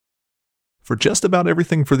for just about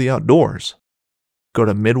everything for the outdoors. Go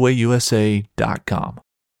to MidwayUSA.com.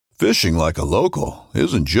 Fishing like a local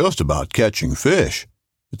isn't just about catching fish.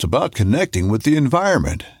 It's about connecting with the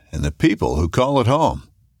environment and the people who call it home.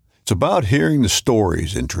 It's about hearing the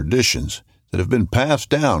stories and traditions that have been passed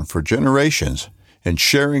down for generations and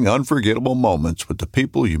sharing unforgettable moments with the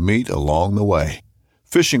people you meet along the way.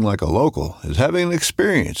 Fishing like a local is having an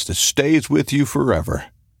experience that stays with you forever.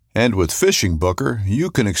 And with Fishing Booker,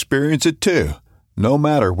 you can experience it too, no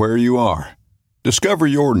matter where you are. Discover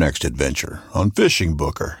your next adventure on Fishing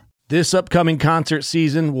Booker. This upcoming concert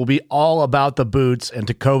season will be all about the boots, and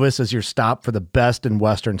Tecovas is your stop for the best in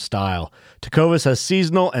Western style. Tecovas has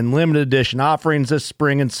seasonal and limited edition offerings this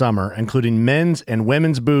spring and summer, including men's and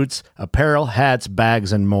women's boots, apparel, hats,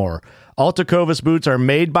 bags, and more. All Tecovas boots are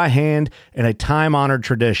made by hand in a time-honored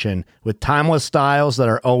tradition with timeless styles that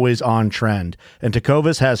are always on trend. And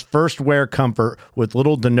Tecovas has first wear comfort with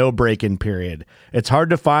little to no break-in period. It's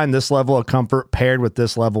hard to find this level of comfort paired with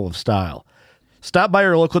this level of style. Stop by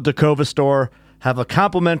your local Tecovas store, have a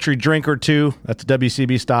complimentary drink or two, that's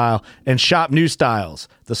WCB style, and shop new styles.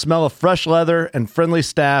 The smell of fresh leather and friendly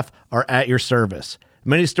staff are at your service.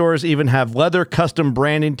 Many stores even have leather custom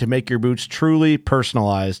branding to make your boots truly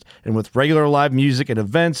personalized. And with regular live music and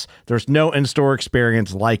events, there's no in-store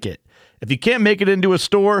experience like it. If you can't make it into a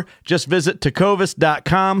store, just visit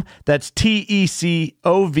Tecovas.com. That's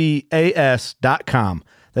TECOVAS.com.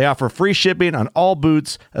 They offer free shipping on all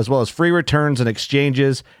boots, as well as free returns and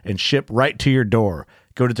exchanges, and ship right to your door.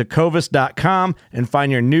 Go to Tecovas.com and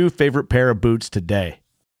find your new favorite pair of boots today.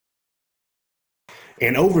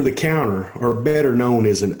 An over-the-counter, or better known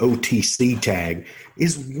as an OTC tag,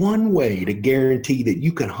 is one way to guarantee that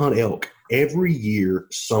you can hunt elk every year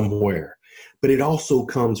somewhere. But it also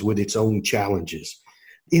comes with its own challenges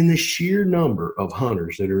in the sheer number of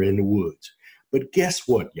hunters that are in the woods. But guess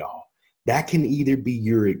what, y'all? That can either be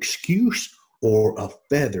your excuse or a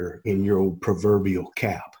feather in your old proverbial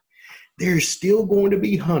cap. There's still going to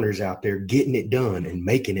be hunters out there getting it done and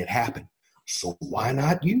making it happen. So why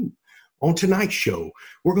not you? On tonight's show,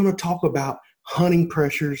 we're going to talk about hunting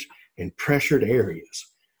pressures and pressured areas,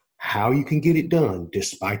 how you can get it done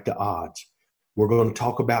despite the odds. We're going to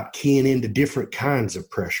talk about keying into different kinds of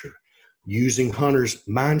pressure, using hunters'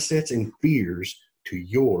 mindsets and fears to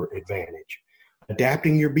your advantage,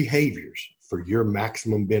 adapting your behaviors for your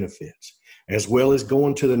maximum benefits, as well as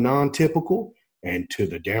going to the non-typical and to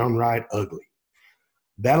the downright ugly.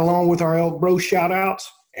 That along with our Elk Bros shout-outs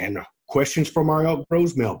and questions from our Elk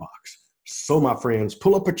Bros mailbox. So, my friends,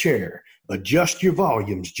 pull up a chair, adjust your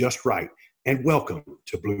volumes just right, and welcome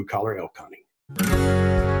to Blue Collar Elk Hunting.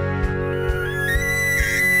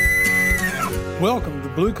 Welcome to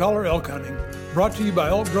Blue Collar Elk Hunting, brought to you by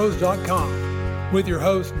ElkBros.com, with your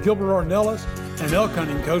host Gilbert Ornelas and elk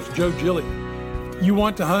hunting coach Joe Gillian. You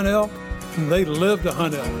want to hunt elk, and they live to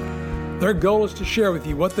hunt elk. Their goal is to share with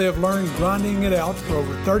you what they have learned grinding it out for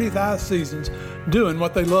over 35 seasons, doing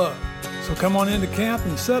what they love. So come on into camp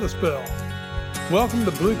and set a spell. Welcome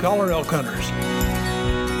to Blue Collar Elk Hunters.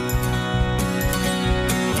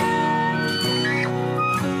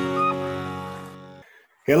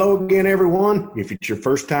 Hello again, everyone. If it's your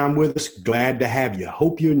first time with us, glad to have you.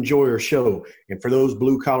 Hope you enjoy our show. And for those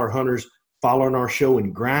blue-collar hunters following our show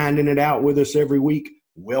and grinding it out with us every week,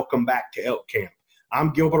 welcome back to Elk Camp.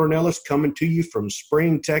 I'm Gilbert Ornelas coming to you from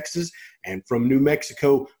Spring, Texas, and from New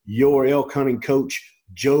Mexico, your elk hunting coach,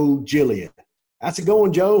 Joe Gillian. How's it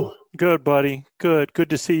going, Joe? Good, buddy. Good. Good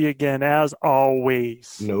to see you again, as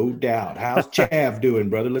always. No doubt. How's Chav doing,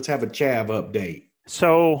 brother? Let's have a Chav update.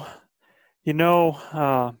 So, you know,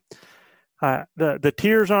 the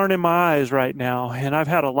tears aren't in my eyes right now, and I've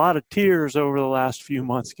had a lot of tears over the last few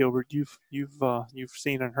months, Gilbert. You've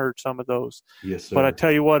seen and heard some of those. Yes, sir. But I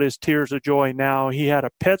tell you what is tears of joy now. He had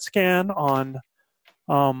a PET scan on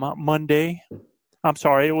Monday. I'm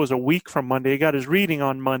sorry, it was a week from Monday. He got his reading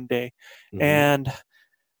on Monday. Mm-hmm. And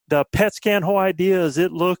the PET scan whole idea is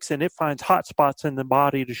it looks and it finds hot spots in the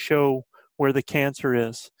body to show where the cancer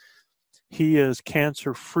is. He is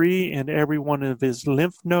cancer-free in every one of his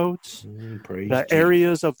lymph nodes. The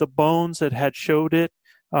areas of the bones that had showed it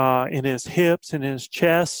in his hips and his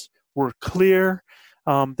chest were clear.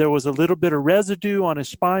 There was a little bit of residue on his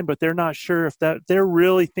spine, but they're not sure if that, they're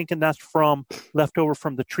really thinking that's from leftover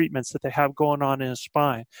from the treatments that they have going on in his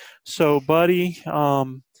spine. So, buddy,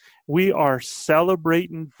 we are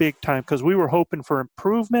celebrating big time because we were hoping for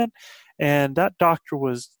improvement, and that doctor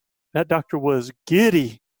was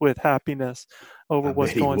giddy with happiness over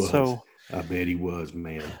what's going. So I bet he was,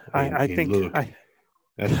 man. I think look,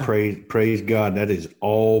 that's praise God. That is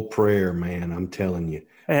all prayer, man. I'm telling you.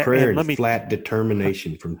 Prayer and flat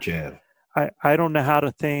determination from Chav. I don't know how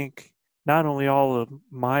to thank not only all of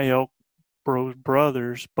my Elk Bros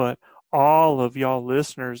brothers, but all of y'all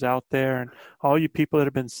listeners out there and all you people that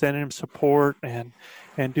have been sending him support and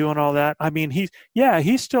doing all that. I mean, he's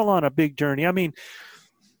still on a big journey. I mean,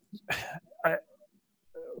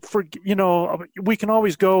 we can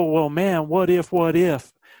always go, well, man, what if,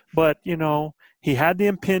 but he had the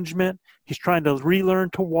impingement. He's trying to relearn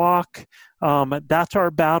to walk. That's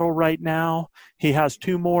our battle right now. He has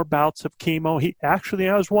 2 more bouts of chemo. He actually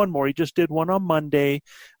has 1 more. He just did one on Monday.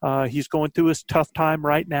 He's going through his tough time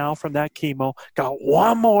right now from that chemo. Got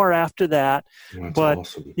 1 more after that. That's but,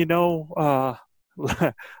 awesome.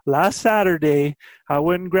 Last Saturday, I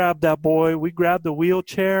went and grabbed that boy. We grabbed the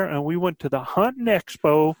wheelchair and we went to the Hunting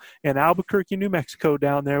Expo in Albuquerque, New Mexico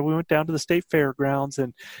down there. We went down to the state fairgrounds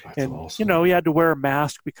and awesome. he had to wear a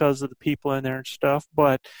mask because of the people in there and stuff.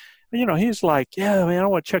 But, he's like, yeah, man, I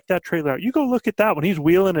want to check that trailer out. You go look at that one. He's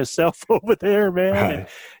wheeling himself over there, man. Right.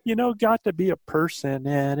 And, got to be a person,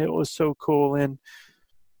 and it was so cool. And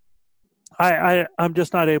I'm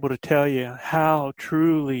just not able to tell you how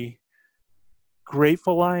truly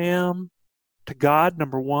grateful I am to God,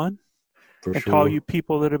 number one, For and sure. to all you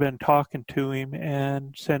people that have been talking to him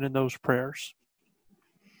and sending those prayers.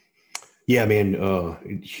 Yeah,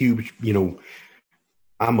 man, huge,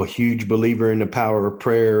 I'm a huge believer in the power of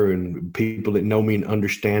prayer, and people that know me and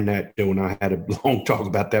understand that, Joe and I had a long talk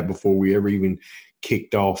about that before we ever even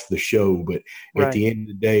kicked off the show. But at the end of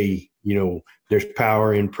the day, there's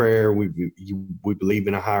power in prayer. We believe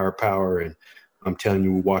in a higher power, and I'm telling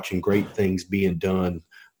you, we're watching great things being done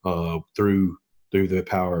through the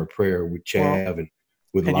power of prayer with Chav and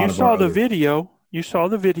with a lot of. And you saw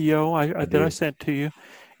the video I sent to you.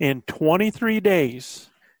 In 23 days,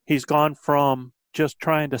 he's gone from just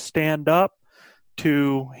trying to stand up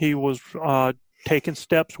to he was taking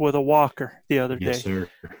steps with a walker the other day. Yes, sir.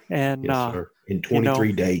 And yes, sir. In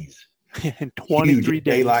 23 days. In 23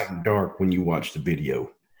 days. Daylight and dark when you watch the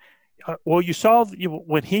video. Well, you saw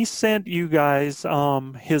when he sent you guys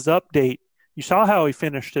his update, you saw how he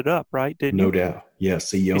finished it up, right? Didn't you? No doubt. Yeah,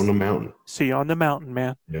 see you on the mountain. See you on the mountain,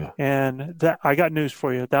 man. Yeah. And that I got news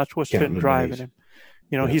for you. That's what's been driving him.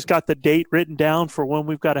 He's got the date written down for when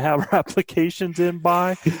we've got to have our applications in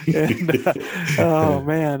by. And, oh,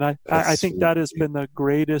 man, I think that has been the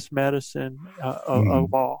greatest medicine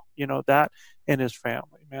of all, that and his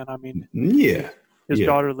family, man. I mean, his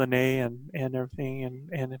daughter Lene and everything,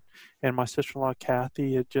 and my sister-in-law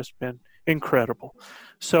Kathy, it's just been incredible.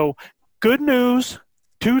 So good news,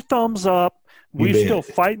 2 thumbs up. We're still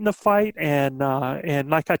fighting the fight, and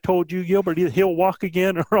like I told you, Gilbert, he'll walk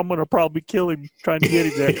again, or I'm going to probably kill him trying to get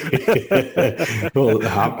him there. Well,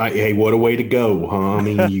 hey, what a way to go, huh? I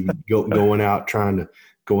mean, you going out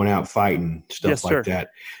fighting stuff like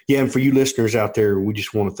that. Yeah, and for you listeners out there, we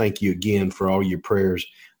just want to thank you again for all your prayers.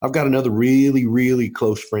 I've got another really, really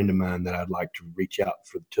close friend of mine that I'd like to reach out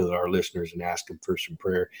to our listeners and ask him for some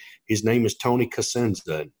prayer. His name is Tony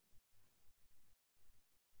Cosenza.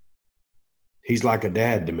 He's like a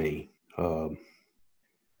dad to me. I'm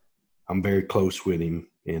very close with him,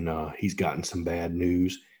 and he's gotten some bad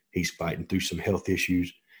news. He's fighting through some health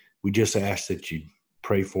issues. We just ask that you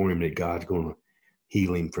pray for him, that God's going to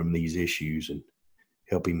heal him from these issues and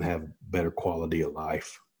help him have better quality of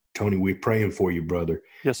life. Tony, we're praying for you, brother.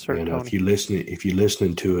 Yes, sir. And Tony. if you're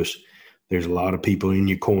listening to us, there's a lot of people in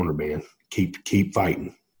your corner, man. Keep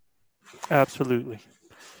fighting. Absolutely.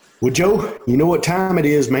 Well, Joe, you know what time it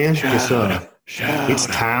is, man. It's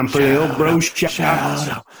time for the Elk Bros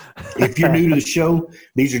shout-outs. If you're new to the show,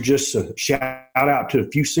 these are just a shout-out to a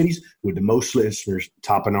few cities with the most listeners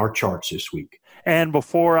topping our charts this week. And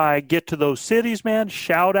before I get to those cities, man,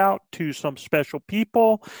 shout out to some special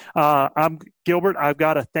people. I'm Gilbert. I've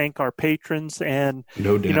got to thank our patrons. And,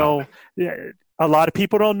 no doubt. A lot of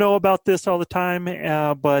people don't know about this all the time,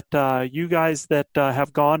 but you guys that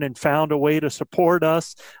have gone and found a way to support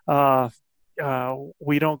us,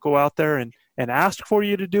 we don't go out there and ask for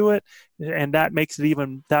you to do it, and that makes it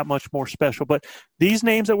even that much more special. But these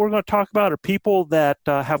names that we're going to talk about are people that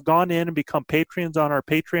have gone in and become patrons on our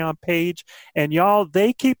Patreon page, and y'all,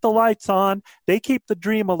 they keep the lights on, they keep the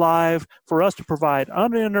dream alive for us to provide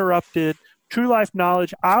uninterrupted true life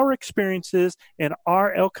knowledge, our experiences, and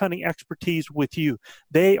our elk hunting expertise with you.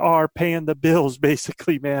 They are paying the bills,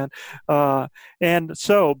 basically, man. And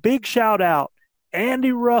so big shout out,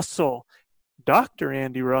 Andy Russell, Dr.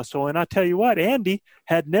 Andy Russell. And I tell you what, Andy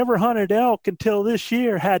had never hunted elk until this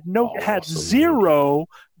year, had zero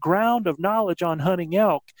ground of knowledge on hunting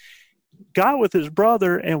elk. Got with his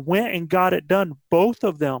brother and went and got it done. Both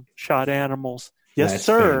of them shot animals. Yes, That's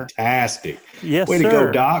sir. Fantastic. Yes, Way sir. to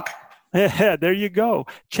go, Doc. Yeah, there you go.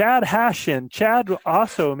 Chad Hashin. Chad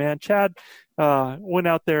also, man. Chad went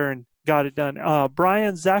out there and got it done.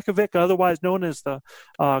 Brian Zakovic, otherwise known as the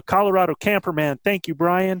Colorado Camperman. Thank you,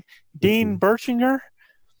 Brian. Dean Birchinger.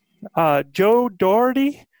 Joe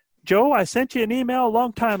Doherty. Joe, I sent you an email a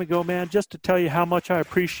long time ago, man, just to tell you how much I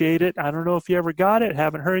appreciate it. I don't know if you ever got it.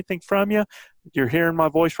 Haven't heard anything from you. You're hearing my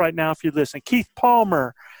voice right now if you listen. Keith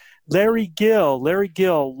Palmer. Larry Gill,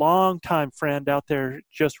 longtime friend out there,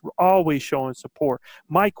 just always showing support.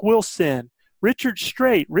 Mike Wilson, Richard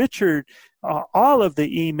Strait, all of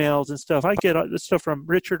the emails and stuff. I get this stuff from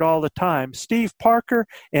Richard all the time. Steve Parker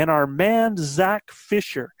and our man Zach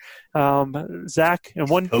Fisher. Zach, and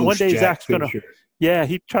one day Zach's going to, yeah,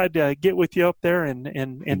 he tried to get with you up there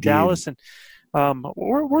in Dallas, and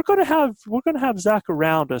we're going to have Zach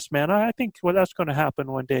around us, man. I think that's going to happen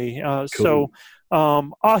one day. Cool. So.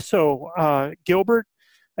 Also, Gilbert,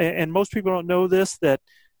 and most people don't know this, that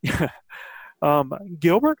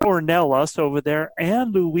Gilbert Ornelas over there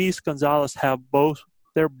and Luis Gonzalez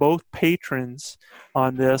they're both patrons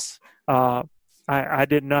on this. I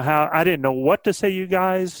didn't know what to say to you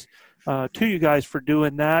guys for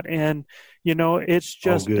doing that. And, it's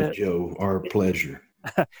just all good, Joe, our pleasure.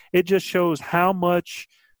 It just shows how much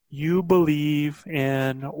you believe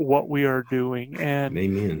in what we are doing. And,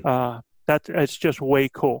 amen. It's just way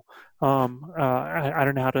cool. I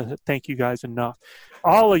don't know how to thank you guys enough.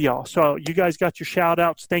 All of y'all. So you guys got your shout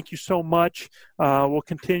outs. Thank you so much. We'll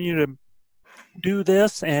continue to do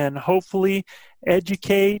this and hopefully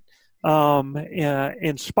educate,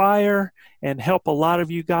 inspire, and help a lot of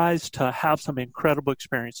you guys to have some incredible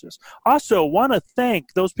experiences. Also, want to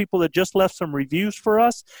thank those people that just left some reviews for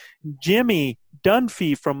us. Jimmy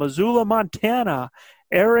Dunphy from Missoula, Montana.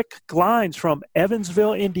 Eric Glines from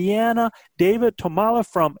Evansville, Indiana. David Tomala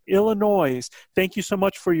from Illinois. Thank you so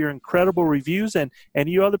much for your incredible reviews. And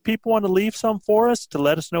you other people want to leave some for us to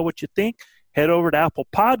let us know what you think, head over to Apple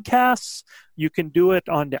Podcasts. You can do it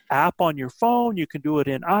on the app on your phone. You can do it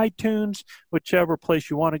in iTunes, whichever place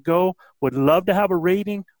you want to go. Would love to have a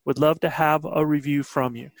rating. Would love to have a review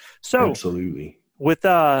from you. So absolutely. With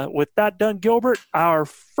that done, Gilbert, our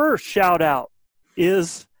first shout out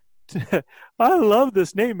is I love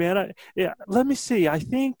this name, man. Let me see. I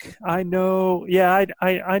think I know. Yeah,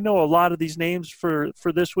 I know a lot of these names for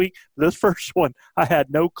this week. This first one, I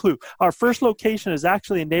had no clue. Our first location is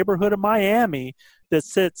actually a neighborhood of Miami that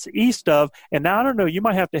sits east of, and now I don't know, you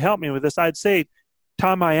might have to help me with this. I'd say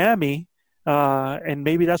Miami, and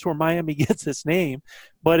maybe that's where Miami gets its name,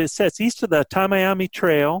 but it sits east of the Miami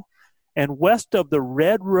Trail and west of the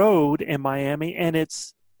Red Road in Miami, and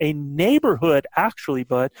it's a neighborhood, actually,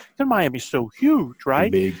 bud, because Miami's so huge,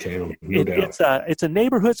 right? Big town, no doubt. It's a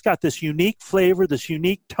neighborhood. It's got this unique flavor, this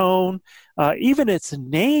unique tone. Even its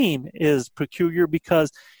name is peculiar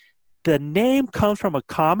because the name comes from a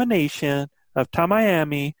combination of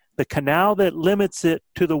Miami, the canal that limits it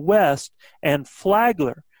to the west, and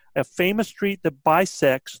Flagler, a famous street that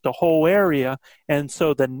bisects the whole area. And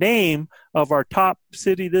so the name of our top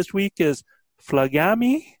city this week is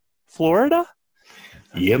Flagami, Florida.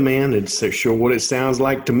 Yeah, man, it's sure what it sounds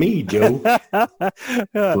like to me, Joe.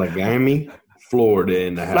 Flagami, Florida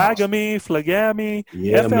in the house. Flagami,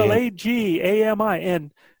 yeah,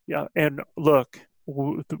 Flagami. And look,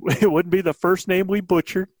 it wouldn't be the first name we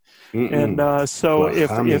butchered. And so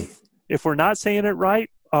if we're not saying it right,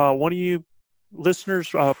 one of you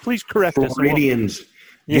listeners, please correct us. Floridians,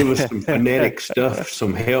 give us some phonetic stuff,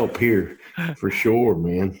 some help here for sure,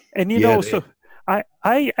 man. And so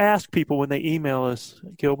I ask people when they email us,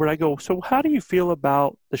 Gilbert, I go, so how do you feel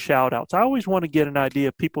about the shout outs? I always want to get an idea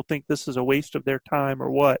if people think this is a waste of their time or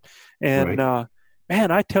what. And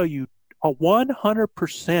man, I tell you,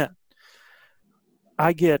 100%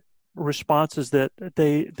 I get responses that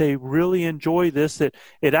they really enjoy this. It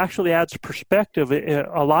actually adds perspective.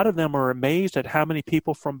 A lot of them are amazed at how many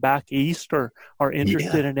people from back east are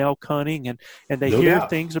interested in elk hunting, and they hear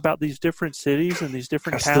things about these different cities and these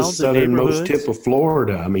different towns the and neighborhoods. Southernmost tip of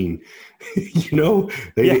Florida. I mean, they're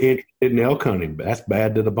interested in elk hunting. That's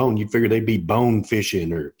bad to the bone. You figure they'd be bone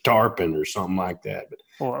fishing or tarpon or something like that. But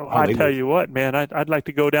well, I tell you what, man, I'd like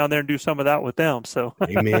to go down there and do some of that with them. So,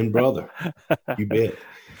 amen, brother. You bet.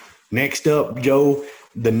 Next up, Joe,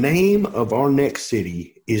 the name of our next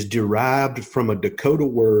city is derived from a Dakota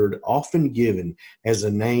word often given as a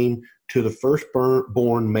name to the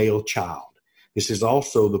firstborn male child. This is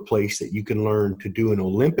also the place that you can learn to do an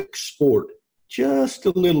Olympic sport just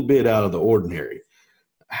a little bit out of the ordinary.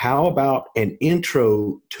 How about an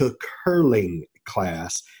intro to curling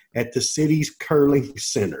class at the city's curling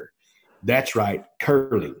center? That's right,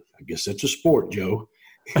 curling. I guess it's a sport, Joe.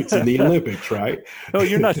 It's in the Olympics, right? Oh,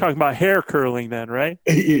 you're not talking about hair curling then, right?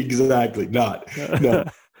 Exactly. Not. No.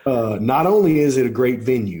 Not only is it a great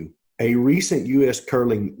venue, a recent U.S.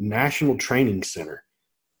 Curling National Training Center,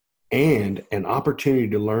 and an opportunity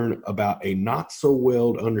to learn about a not so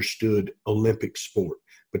well understood Olympic sport.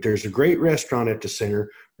 But there's a great restaurant at the center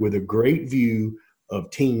with a great view of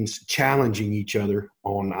teams challenging each other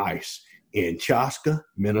on ice in Chaska,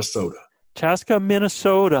 Minnesota. Chaska,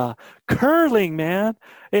 Minnesota. Curling, man.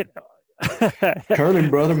 Curling,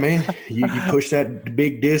 brother, man. You push that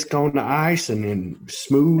big disc on the ice and then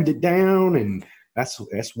smooth it down, and that's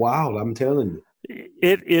wild, I'm telling you.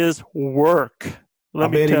 It is work. I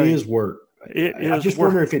bet it is work. I just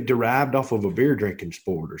wonder if it derived off of a beer drinking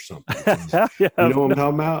sport or something. Yeah. You know what I'm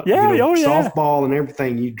talking about? Yeah, softball and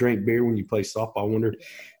everything. You drink beer when you play softball. I wonder if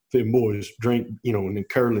them boys drink, in the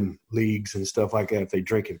curling leagues and stuff like that, if they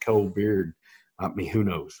drinking cold beer. I mean, who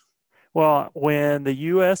knows? Well, when the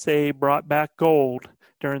USA brought back gold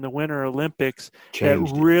during the Winter Olympics,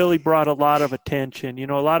 it really brought a lot of attention.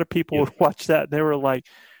 A lot of people would watch that and they were like,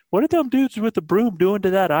 what are them dudes with the broom doing to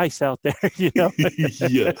that ice out there? Yeah.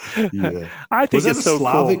 I think it's so a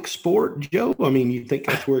Slavic cool. sport, Joe? I mean, you think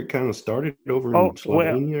that's where it kind of started over in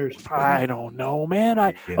Slovenia or something? I don't know,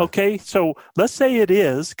 man. Okay, so let's say it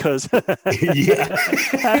is, because it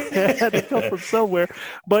had to come from somewhere.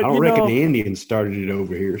 But I reckon the Indians started it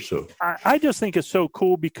over here. So I just think it's so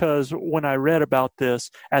cool because when I read about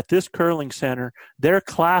this at this curling center, their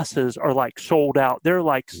classes are like sold out. They're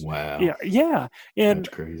like, wow, yeah, and that's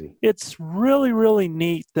crazy. It's really, really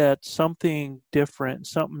neat that something different,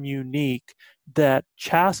 something unique that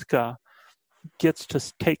Chaska gets to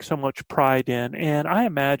take so much pride in. And I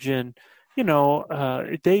imagine,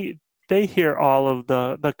 they hear all of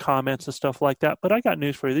the comments and stuff like that. But I got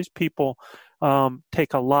news for you. These people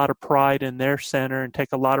take a lot of pride in their center and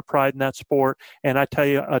take a lot of pride in that sport. And I tell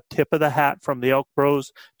you, a tip of the hat from the Elk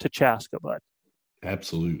Bros to Chaska, bud.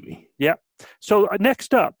 Absolutely. Yep. So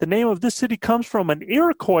next up, the name of this city comes from an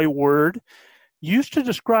Iroquois word used to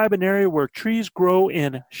describe an area where trees grow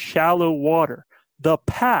in shallow water. The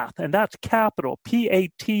Path, and that's capital,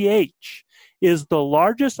 P-A-T-H, is the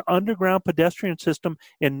largest underground pedestrian system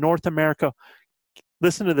in North America.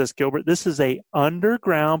 Listen to this, Gilbert. This is a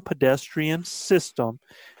underground pedestrian system.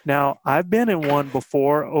 Now, I've been in one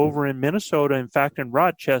before over in Minnesota, in fact, in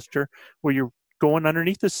Rochester, where you're going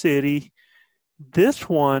underneath the city. This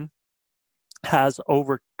one has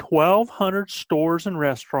over 1,200 stores and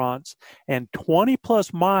restaurants and 20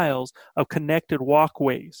 plus miles of connected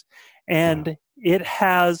walkways. And it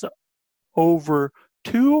has over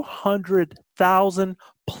 200,000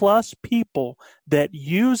 plus people that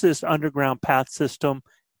use this underground path system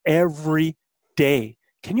every day.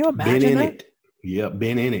 Can you imagine been in that? it? Yeah,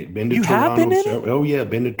 been in it. Been to you Toronto. Have been in it? Oh, yeah,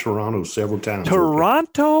 been to Toronto several times.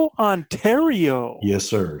 Toronto, Ontario. Yes,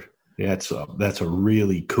 sir. That's a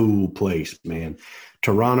really cool place, man.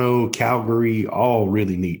 Toronto, Calgary, all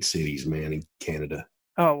really neat cities, man, in Canada.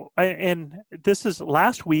 Oh, and this is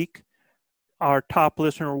last week. Our top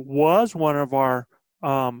listener was one of our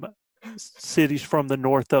cities from the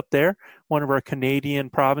north up there, one of our Canadian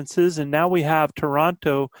provinces. And now we have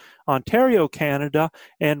Toronto, Ontario, Canada,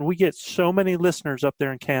 and we get so many listeners up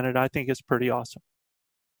there in Canada. I think it's pretty awesome.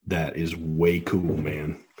 That is way cool,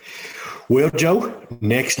 man. Well, Joe,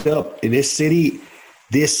 next up in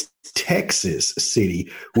this Texas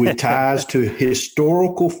city with ties to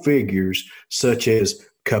historical figures such as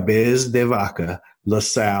Cabez de Vaca,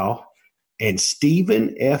 LaSalle, and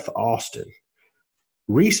Stephen F. Austin,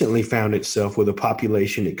 recently found itself with a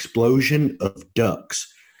population explosion of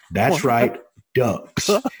ducks. That's right, ducks.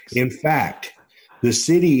 In fact, the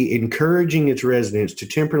city encouraging its residents to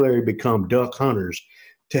temporarily become duck hunters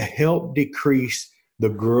to help decrease the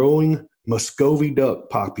growing Muscovy duck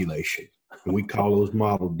population. And we call those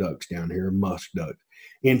mottled ducks down here musk ducks.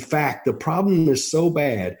 In fact, the problem is so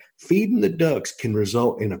bad, feeding the ducks can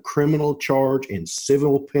result in a criminal charge and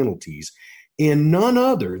civil penalties in none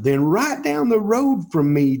other than right down the road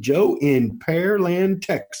from me, Joe, in Pearland,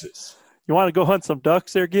 Texas. You want to go hunt some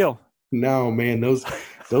ducks there, Gil? No, man, those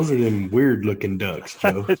are them weird-looking ducks,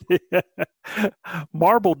 Joe.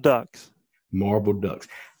 Marble ducks. Marble ducks.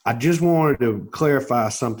 I just wanted to clarify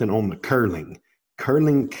something on the curling.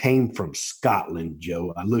 Curling came from Scotland,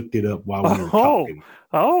 Joe. I looked it up while we were talking.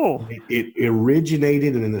 It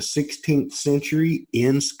originated in the 16th century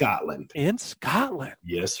in Scotland. In Scotland?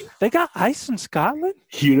 Yes, sir. They got ice in Scotland?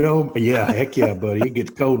 Yeah, heck yeah, buddy. It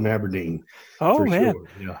gets cold in Aberdeen. Oh, man. Sure.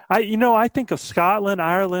 Yeah. I think of Scotland,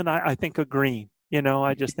 Ireland. I think of green.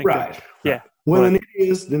 I just think right. of, yeah. Well, and it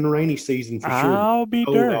is in the rainy season for sure. I'll be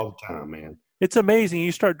cold dirt. all the time, man. It's amazing.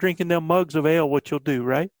 You start drinking them mugs of ale, what you'll do,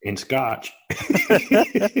 right? And scotch.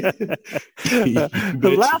 But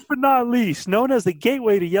last but not least, known as the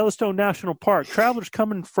gateway to Yellowstone National Park, travelers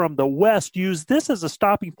coming from the west use this as a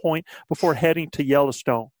stopping point before heading to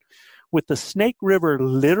Yellowstone. With the Snake River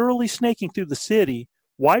literally snaking through the city,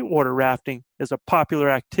 whitewater rafting is a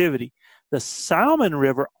popular activity. The Salmon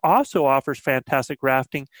River also offers fantastic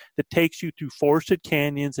rafting that takes you through forested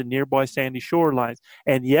canyons and nearby sandy shorelines.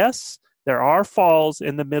 And yes, there are falls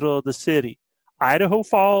in the middle of the city. Idaho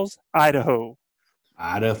Falls, Idaho.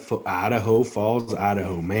 Idaho Falls,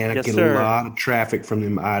 Idaho. Man, I Yes, get sir. a lot of traffic from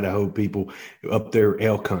them Idaho people up there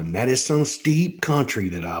elk hunting. That is some steep country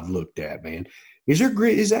that I've looked at, man. Is that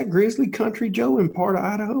grizzly country, Joe, in part of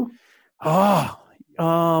Idaho?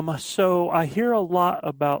 So I hear a lot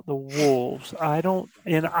about the wolves.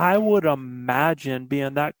 I would imagine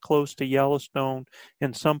being that close to Yellowstone,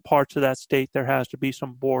 in some parts of that state, there has to be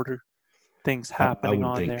some border things happening I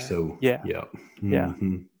would on think there. so. Yeah. Yeah. Yeah.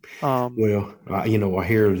 Mhm. Um, I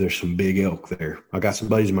hear there's some big elk there. I got some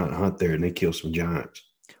buddies of mine that hunt there, and they kill some giants.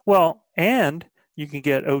 well, and you can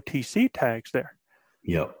get OTC tags there.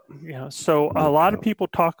 Yep. Yeah. So a lot of people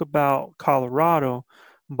talk about Colorado,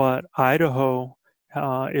 but Idaho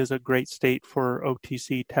is a great state for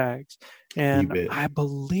OTC tags. And bet. I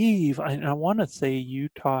believe, I want to say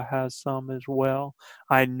Utah has some as well.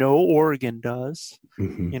 I know Oregon does,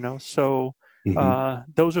 Mhm. So Mhm.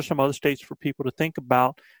 those are some other states for people to think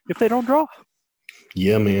about if they don't draw.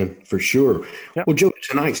 Yeah, man, for sure. Yep. Well, Joe,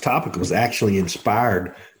 tonight's topic was actually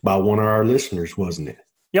inspired by one of our listeners, wasn't it?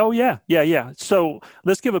 Oh, yeah. So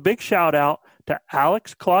let's give a big shout out to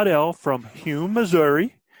Alex Claudel from Hume,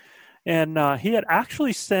 Missouri. And he had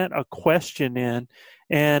actually sent a question in,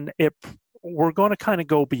 and we're going to kind of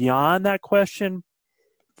go beyond that question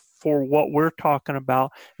for what we're talking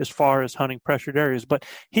about as far as hunting pressured areas. But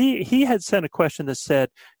he had sent a question that said,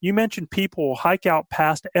 you mentioned people will hike out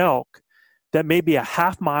past elk that may be a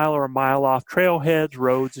half mile or a mile off trailheads,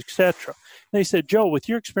 roads, etc. And he said, Joe, with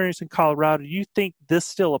your experience in Colorado, do you think this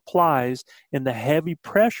still applies in the heavy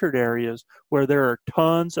pressured areas where there are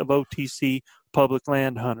tons of OTC public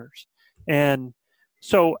land hunters? And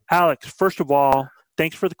so, Alex, first of all,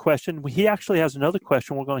 thanks for the question. He actually has another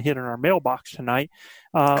question we're going to hit in our mailbox tonight.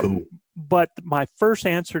 Cool. But my first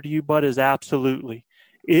answer to you, Bud, is absolutely.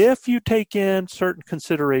 If you take in certain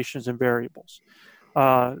considerations and variables.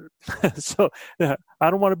 So I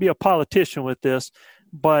don't want to be a politician with this,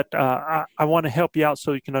 but I want to help you out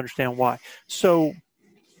so you can understand why. So,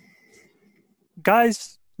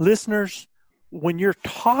 guys, listeners, when you're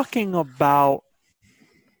talking about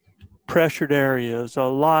pressured areas, a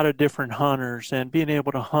lot of different hunters, and being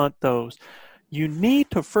able to hunt those, you need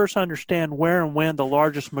to first understand where and when the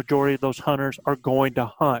largest majority of those hunters are going to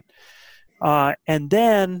hunt. And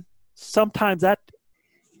then sometimes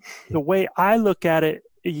the way I look at it,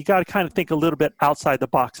 you got to kind of think a little bit outside the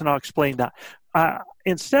box, and I'll explain that.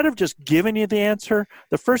 Instead of just giving you the answer,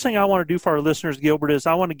 the first thing I want to do for our listeners, Gilbert, is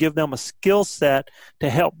I want to give them a skill set to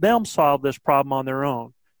help them solve this problem on their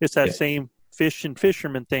own. It's that same fish and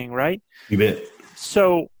fisherman thing, right? You bet.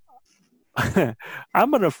 So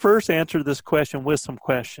I'm going to first answer this question with some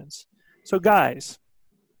questions. So, guys,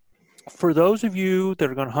 for those of you that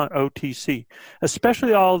are going to hunt OTC,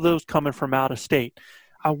 especially all of those coming from out of state,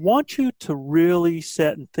 I want you to really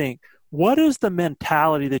sit and think, what is the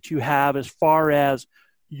mentality that you have as far as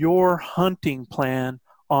your hunting plan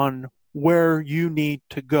on where you need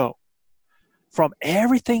to go? From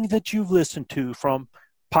everything that you've listened to, from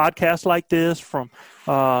podcasts like this, from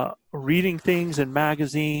reading things in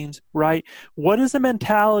magazines, right? What is the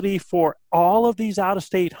mentality for all of these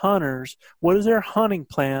out-of-state hunters? What is their hunting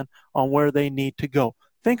plan on where they need to go?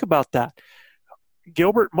 Think about that.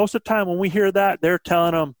 Gilbert, most of the time when we hear that, they're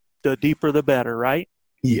telling them the deeper the better, right?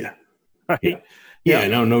 Yeah. Right? Yeah.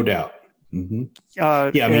 No doubt.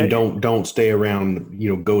 Mm-hmm. Don't stay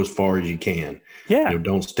around, go as far as you can. Yeah.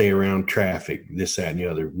 Don't stay around traffic, this, that, and the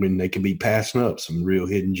other. When they can be passing up some real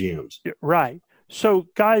hidden gems. Right. So,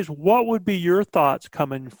 guys, what would be your thoughts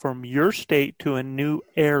coming from your state to a new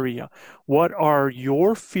area? What are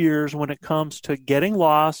your fears when it comes to getting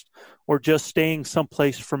lost or just staying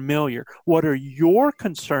someplace familiar? What are your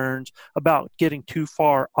concerns about getting too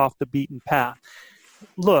far off the beaten path?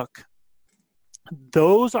 Look,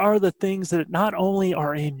 those are the things that not only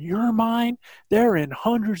are in your mind, they're in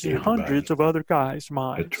hundreds and hundreds of other guys'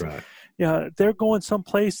 minds. That's right. Yeah, they're going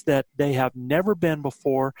someplace that they have never been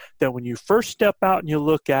before, that when you first step out and you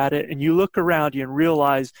look at it and you look around you and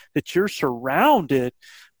realize that you're surrounded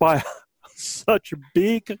by such a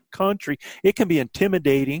big country, it can be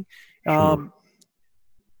intimidating. Sure.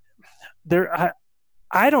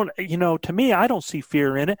 to me, I don't see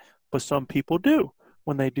fear in it, but some people do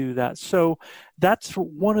when they do that. So that's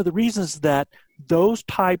one of the reasons that those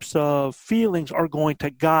types of feelings are going to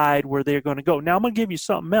guide where they're going to go. Now I'm going to give you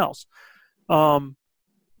something else.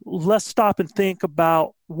 Let's stop and think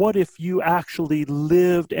about what if you actually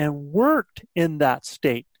lived and worked in that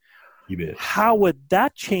state. You bet. How would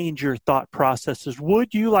that change your thought processes?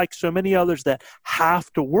 Would you, like so many others that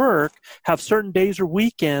have to work, have certain days or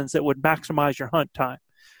weekends that would maximize your hunt time?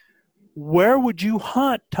 Where would you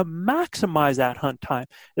hunt to maximize that hunt time,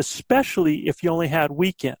 especially if you only had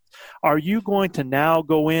weekends? Are you going to now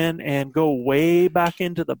go in and go way back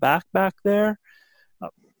into the back there?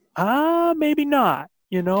 Maybe not,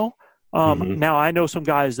 Now I know some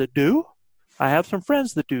guys that do. I have some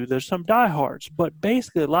friends that do. There's some diehards. But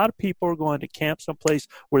basically, a lot of people are going to camp someplace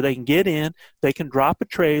where they can get in, they can drop a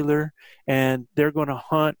trailer, and they're going to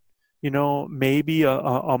hunt maybe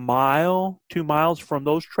a mile, 2 miles from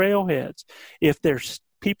those trailheads. If there's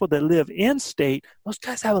people that live in state, those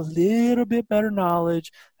guys have a little bit better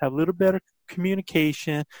knowledge, have a little better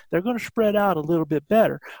communication. They're going to spread out a little bit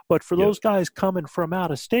better. But for those guys coming from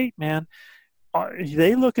out of state, man,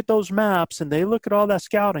 they look at those maps and they look at all that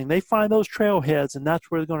scouting. They find those trailheads, and that's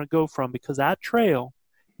where they're going to go from, because that trail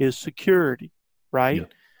is security, right?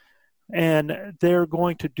 Yeah. And they're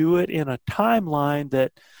going to do it in a timeline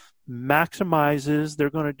that maximizes. They're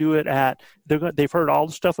going to do it they've heard all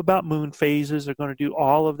the stuff about moon phases. They're going to do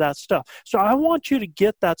all of that stuff. So I want you to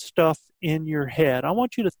get that stuff in your head. I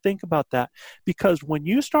want you to think about that, because when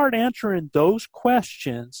you start answering those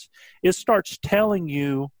questions, it starts telling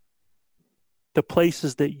you the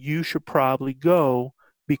places that you should probably go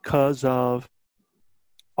because of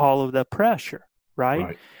all of that pressure,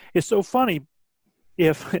 right? It's so funny.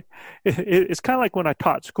 It's kind of like when I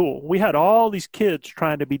taught school, we had all these kids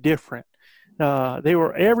trying to be different.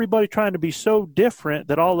 Everybody trying to be so different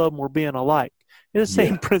that all of them were being alike. And the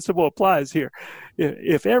same principle applies here.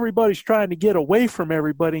 If everybody's trying to get away from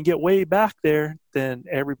everybody and get way back there, then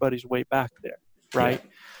everybody's way back there, right?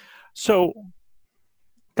 Yeah. So,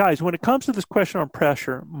 guys, when it comes to this question on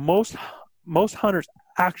pressure, most hunters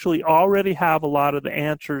actually already have a lot of the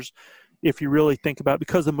answers if you really think about it,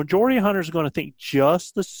 because the majority of hunters are going to think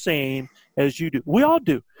just the same as you do. We all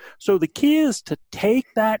do. So the key is to take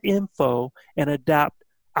that info and adapt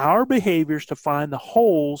our behaviors to find the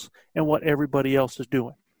holes in what everybody else is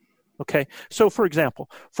doing. Okay? So, for example,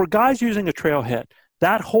 for guys using a trailhead,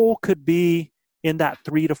 that hole could be in that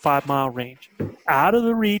 3 to 5 mile range, out of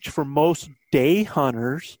the reach for most day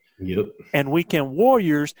hunters and weekend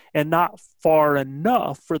warriors, and not far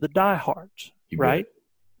enough for the diehards, right?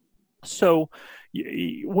 So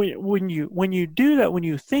when you do that, when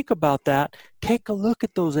you think about that, take a look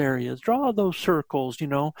at those areas, draw those circles,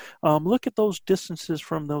 look at those distances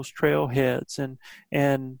from those trailheads,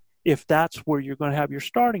 and if that's where you're going to have your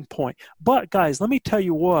starting point. But guys, let me tell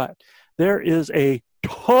you what, there is a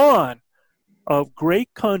ton of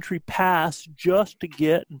great country paths just to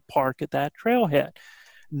get and park at that trailhead,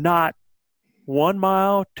 not 1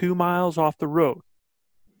 mile, 2 miles off the road.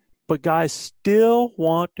 But guys still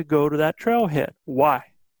want to go to that trailhead. Why?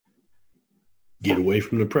 Get away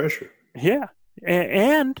from the pressure. Yeah.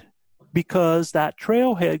 And because that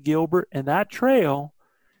trailhead, Gilbert, and that trail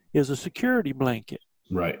is a security blanket.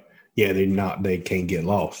 Right. Yeah, they can't get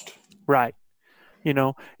lost. Right.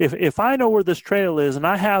 If I know where this trail is and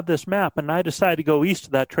I have this map and I decide to go east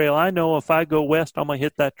of that trail, I know if I go west, I'm going to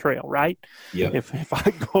hit that trail, right? Yeah. If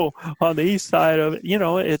I go on the east side of it,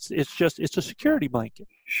 it's a security blanket.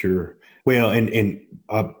 Sure. Well, and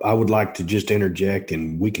I would like to just interject,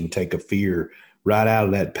 and we can take a fear right out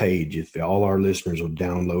of that page if all our listeners will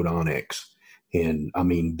download onX. And I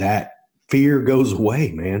mean, that fear goes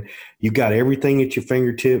away, man. You got everything at your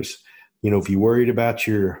fingertips. If you're worried about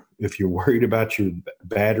your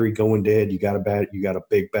battery going dead, you got a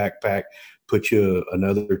big backpack, put you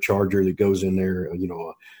another charger that goes in there,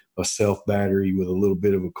 a self battery with a little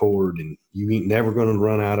bit of a cord, and you ain't never going to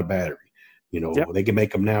run out of battery. They can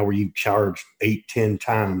make them now where you charge 8-10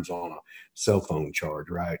 times on a cell phone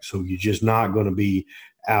charge, right? So you're just not going to be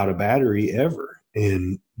out of battery ever,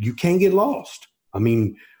 and you can't get lost. I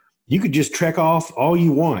mean, you could just trek off all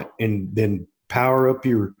you want and then power up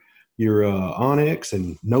your onX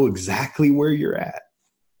and know exactly where you're at.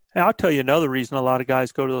 And I'll tell you another reason a lot of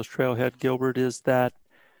guys go to those trailhead, Gilbert, is that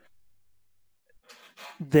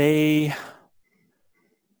they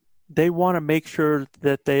want to make sure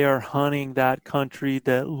that they are hunting that country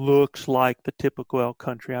that looks like the typical elk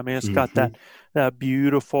country. I mean, it's got that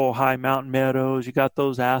beautiful high mountain meadows. You got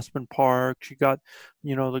those aspen parks. You got,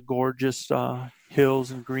 the gorgeous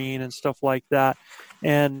hills and green and stuff like that.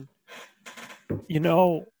 And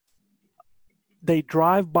they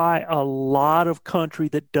drive by a lot of country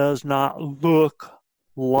that does not look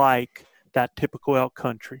like that typical elk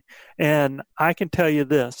country. And I can tell you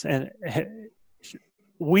this, and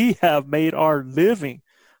we have made our living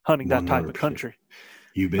hunting that type of country.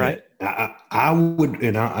 You bet. Right? I would,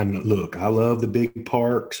 and look, I love the big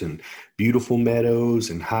parks and beautiful meadows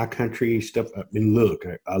and high country stuff. I mean, look,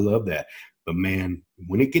 I love that. But man,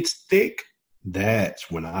 when it gets thick, that's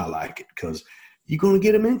when I like it, because you're going to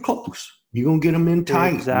get them in close. You're going to get them in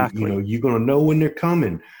tight. Exactly. You're going to know when they're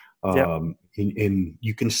coming. Yep. And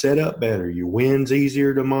you can set up better. Your wind's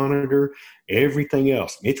easier to monitor. Everything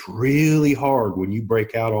else. It's really hard when you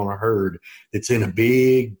break out on a herd that's in a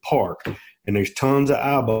big park and there's tons of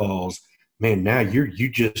eyeballs. Man, now you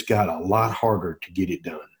just got a lot harder to get it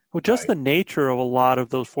done. Well, just the nature of a lot of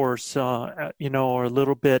those forests, are a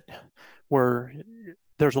little bit where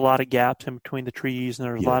there's a lot of gaps in between the trees, and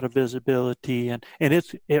there's a lot of visibility, and it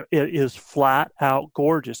is flat out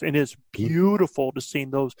gorgeous, and it's beautiful to see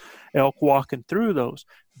those elk walking through those.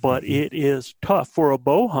 But it is tough for a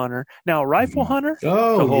bow hunter. Now, a rifle hunter, it's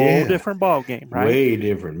a whole different ball game, right? Way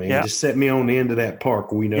different, man. Just set me on the end of that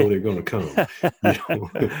park. We know they're going to come.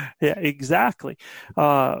 Yeah, exactly.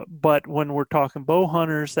 But when we're talking bow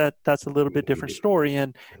hunters, that's a little bit different story.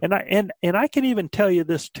 And I can even tell you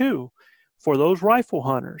this too, for those rifle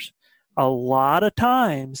hunters, a lot of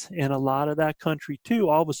times in a lot of that country too,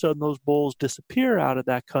 all of a sudden those bulls disappear out of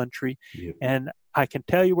that country. Yep. And I can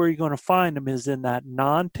tell you where you're going to find them is in that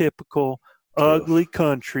non-typical, ugly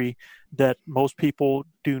country that most people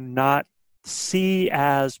do not see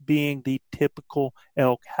as being the typical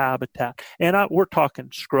elk habitat. And we're talking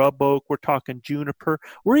scrub oak, we're talking juniper,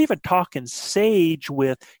 we're even talking sage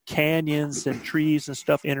with canyons and trees and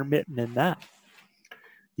stuff intermittent in that.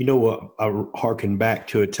 You know what? I harken back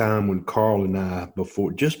to a time when Carl and I,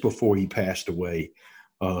 just before he passed away,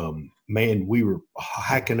 man, we were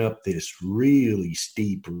hiking up this really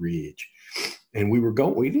steep ridge, and we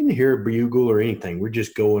didn't hear a bugle or anything. We're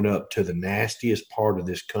just going up to the nastiest part of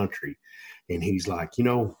this country. And he's like,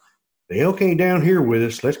 the elk ain't down here with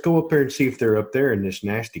us. Let's go up there and see if they're up there in this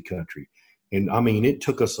nasty country. And I mean, it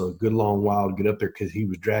took us a good long while to get up there because he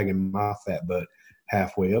was dragging my fat butt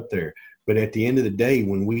halfway up there. But at the end of the day,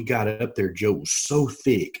 when we got up there, Joe, it was so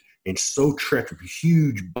thick and so treacherous,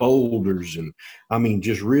 huge boulders, and I mean,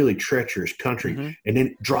 just really treacherous country. Mm-hmm. And then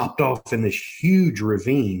it dropped off in this huge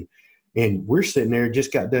ravine. And we're sitting there,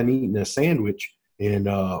 just got done eating a sandwich and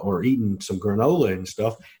or eating some granola and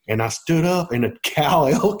stuff. And I stood up, and a cow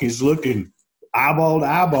elk is looking eyeball to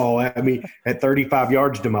eyeball at me at 35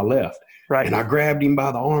 yards to my left. Right. And I grabbed him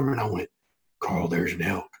by the arm, and I went, Carl, there's an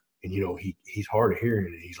elk. And, he's hard of hearing,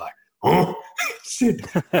 and he's like, I said,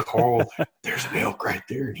 Carl, there's an elk right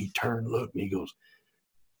there. And he turned, looked, and he goes,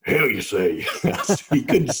 hell you say? He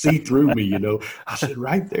couldn't see through me, I said,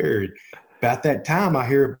 right there. And about that time, I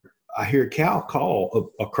hear a cow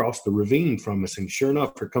call across the ravine from us, and sure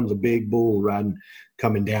enough, here comes a big bull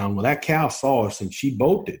coming down. Well, that cow saw us, and she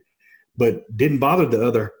bolted, but didn't bother the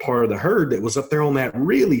other part of the herd that was up there on that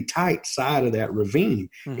really tight side of that ravine.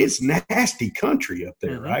 Mm-hmm. It's nasty country up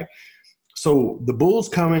there, mm-hmm. right? So the bull's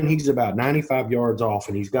coming. He's about 95 yards off,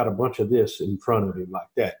 and he's got a bunch of this in front of him like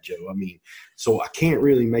that, Joe. I mean, so I can't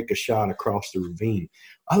really make a shot across the ravine.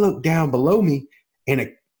 I look down below me, and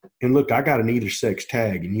look, I got an either sex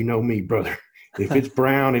tag, and you know me, brother. If it's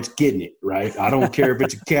brown, it's getting it, right? I don't care if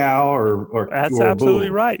it's a cow or that's or a absolutely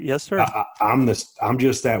bull. Right. Yes, sir. I'm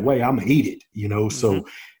just that way. I'm gonna eat it, mm-hmm. So.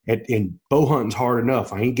 And bow hunting's hard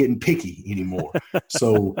enough. I ain't getting picky anymore.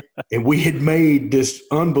 So, and we had made this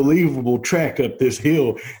unbelievable trek up this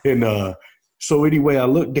hill. And so anyway, I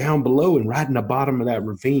looked down below, and right in the bottom of that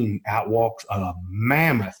ravine out walks a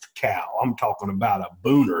mammoth cow. I'm talking about a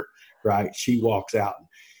booner, right? She walks out.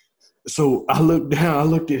 So I looked down, I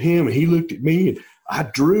looked at him, and he looked at me, and I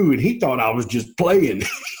drew, and he thought I was just playing.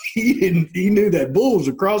 He knew that bull was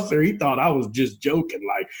across there. He thought I was just joking,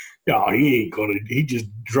 like, he just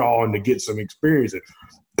drawing to get some experience. And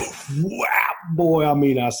wow, boy, I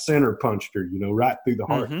mean, I center punched her, right through the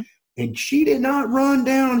heart. Mm-hmm. And she did not run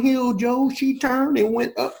downhill, Joe. She turned and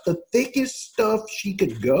went up the thickest stuff she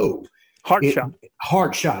could go.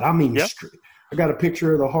 Heart shot. I mean, yep. Straight. I got a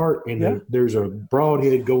picture of the heart, and there's a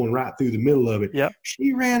broadhead going right through the middle of it. Yep.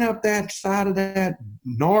 She ran up that side of that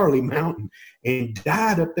gnarly mountain and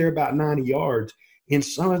died up there about 90 yards in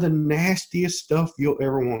some of the nastiest stuff you'll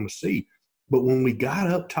ever want to see. But when we got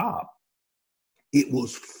up top, it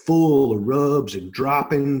was full of rubs and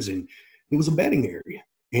droppings, and it was a bedding area.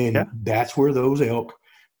 And that's where those elk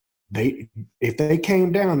if they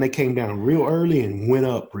came down, they came down real early and went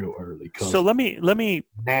up real early. So let me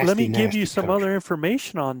give you some other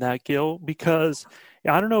information on that, Gil, because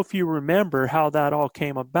I don't know if you remember how that all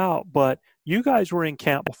came about, but you guys were in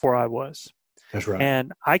camp before I was. That's right.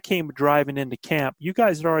 And I came driving into camp. You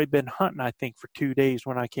guys had already been hunting, I think, for 2 days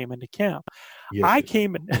when I came into camp. Yes, I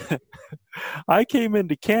came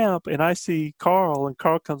into camp and I see Carl, and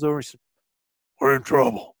Carl comes over and says, "We're in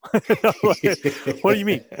trouble." What do you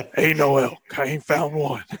mean? Ain't no elk. I ain't found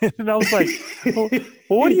one. And I was like, well,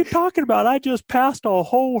 what are you talking about? I just passed a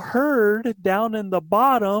whole herd down in the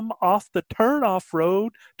bottom off the turnoff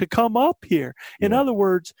road to come up here. In other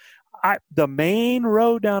words, the main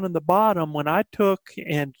road down in the bottom, when I took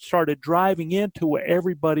and started driving into where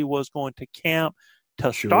everybody was going to camp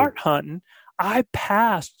to start hunting, I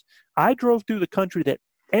drove through the country that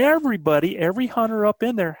every hunter up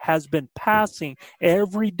in there has been passing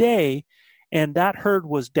every day. And that herd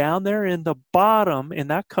was down there in the bottom in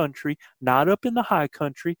that country, not up in the high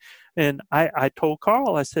country. And I told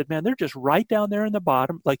Carl, I said, man, they're just right down there in the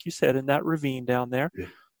bottom, like you said, in that ravine down there. Yeah.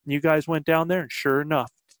 You guys went down there, and sure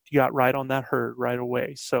enough, you got right on that herd right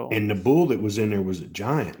away. So, and the bull that was in there was a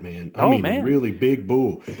giant, man. I mean, a really big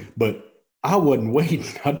bull. But I wasn't waiting.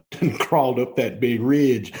 I done crawled up that big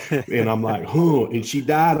ridge, and I'm like, huh. And she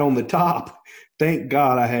died on the top. Thank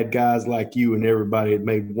God I had guys like you and everybody had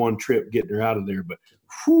made one trip getting her out of there. But,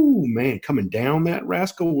 whew, man, coming down that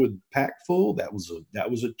rascal with pack full, that was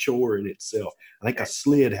a chore in itself. I think I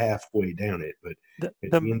slid halfway down it. But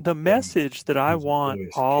the message that I want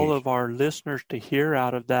all of our listeners to hear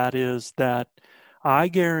out of that is that I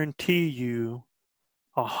guarantee you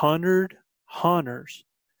 100 hunters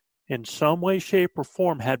in some way, shape, or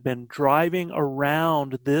form had been driving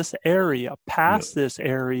around this area, past this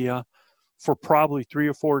area, for probably 3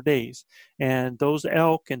 or 4 days. And those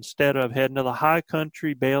elk, instead of heading to the high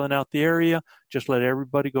country, bailing out the area, just let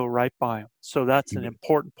everybody go right by them. So that's an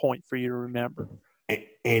important point for you to remember.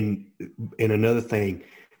 And another thing,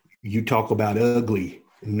 you talk about ugly,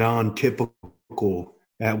 non-typical,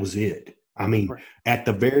 that was it. I mean, at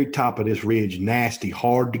the very top of this ridge, nasty,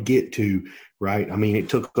 hard to get to, right? I mean, it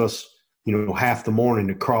took us, half the morning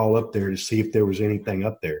to crawl up there to see if there was anything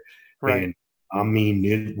up there. Right. And I mean,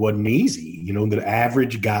 it wasn't easy. The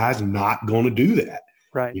average guy's not going to do that.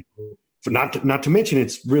 Right. Not to mention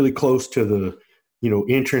it's really close to the,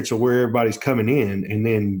 entrance of where everybody's coming in, and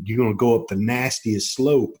then you're going to go up the nastiest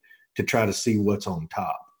slope to try to see what's on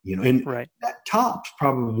top. And that top's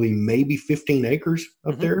probably maybe 15 acres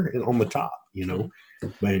up there on the top,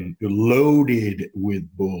 and loaded with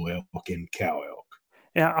bull elk and cow elk.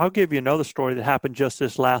 Yeah, I'll give you another story that happened just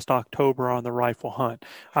this last October on the rifle hunt.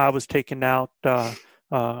 I was taking out a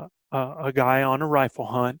guy on a rifle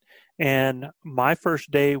hunt, and my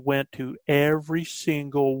first day went to every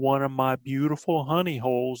single one of my beautiful honey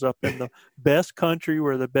holes up in the best country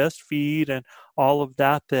where the best feed and all of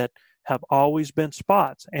that have always been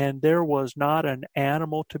spots. And there was not an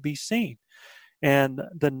animal to be seen. And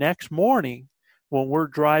the next morning, when we're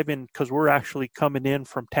driving, because we're actually coming in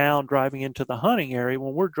from town, driving into the hunting area,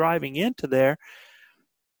 when we're driving into there,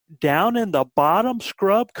 down in the bottom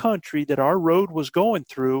scrub country that our road was going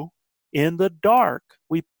through, in the dark,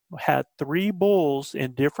 we had 3 bulls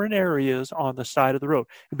in different areas on the side of the road.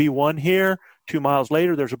 It'd be one here, 2 miles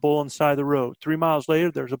later, there's a bull on the side of the road. 3 miles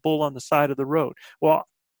later, there's a bull on the side of the road. Well,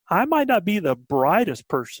 I might not be the brightest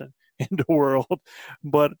person in the world,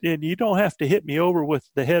 and you don't have to hit me over with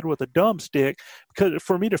the head with a dumb stick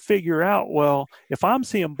for me to figure out, well, if I'm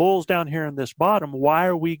seeing bulls down here in this bottom, why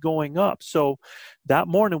are we going up? So that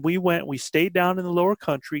morning we stayed down in the lower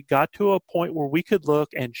country, got to a point where we could look,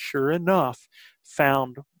 and sure enough,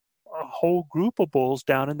 found a whole group of bulls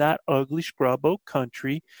down in that ugly scrub oak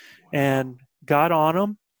country, and got on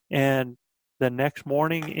them. And the next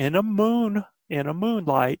morning in a moonlight,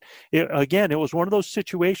 it was one of those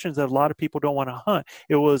situations that a lot of people don't want to hunt.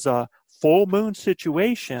 It was a full moon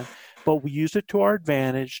situation, but we used it to our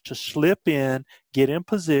advantage to slip in, get in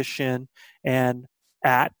position, and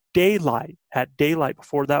at daylight,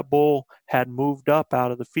 before that bull had moved up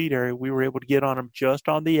out of the feed area, we were able to get on him just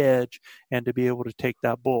on the edge and to be able to take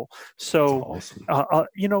that bull. So,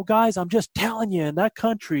 awesome. Guys, I'm just telling you, in that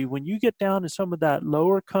country, when you get down to some of that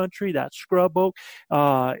lower country, that scrub oak,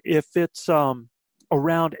 if it's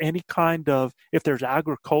around any kind of, if there's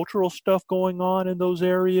agricultural stuff going on in those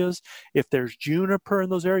areas, if there's juniper in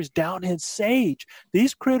those areas, down in sage,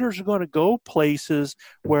 these critters are going to go places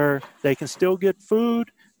where they can still get food.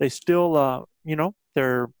 They still,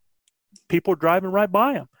 they're people driving right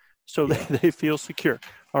by them, so they feel secure.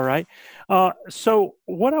 All right. So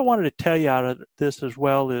what I wanted to tell you out of this as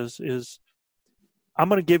well is I'm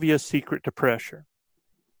going to give you a secret to pressure.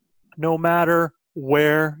 No matter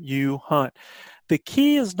where you hunt, the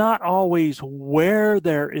key is not always where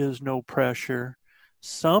there is no pressure.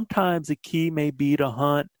 Sometimes the key may be to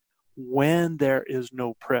hunt when there is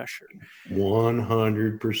no pressure.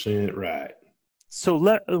 100% right. So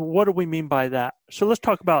what do we mean by that? So let's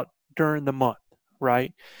talk about during the month,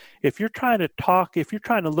 right? If you're trying to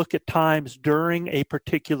look at times during a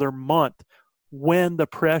particular month when the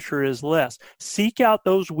pressure is less, seek out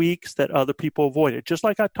those weeks that other people avoided. Just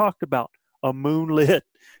like I talked about, a moonlit,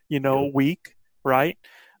 week, right?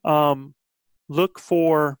 Look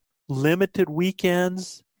for limited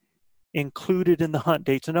weekends included in the hunt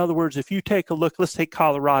dates. In other words, if you take a look, let's take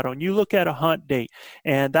Colorado, and you look at a hunt date,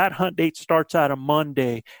 and that hunt date starts out a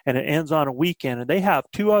Monday and it ends on a weekend, and they have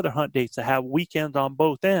 2 other hunt dates that have weekends on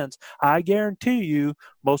both ends, I guarantee you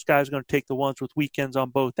most guys are going to take the ones with weekends on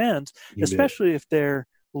both ends, especially if they're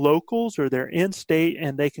locals or they're in-state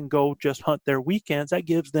and they can go just hunt their weekends. That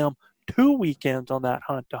gives them 2 weekends on that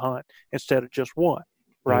hunt to hunt instead of just 1,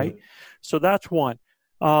 right? Mm-hmm. So that's one.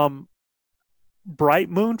 Bright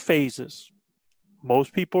moon phases.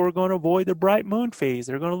 Most people are going to avoid the bright moon phase.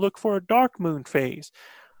 They're going to look for a dark moon phase.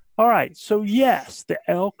 All right, so yes, the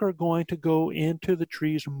elk are going to go into the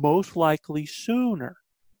trees most likely sooner,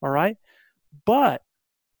 all right? But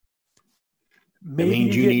that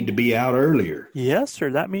means you need to be out earlier. Yes, sir.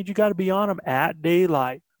 That means you got to be on them at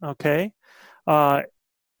daylight, okay? A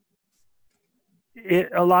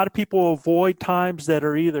lot of people avoid times that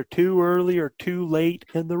are either too early or too late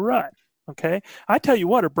in the rut. Okay, I tell you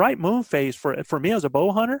what, a bright moon phase for me as a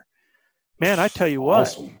bow hunter, man, I tell you what,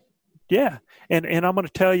 awesome. Yeah, and I'm going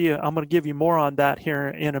to give you more on that here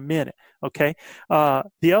in a minute. Okay,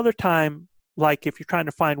 the other time, like if you're trying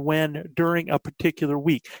to find when during a particular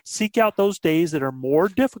week, seek out those days that are more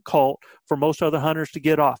difficult for most other hunters to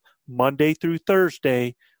get off. Monday through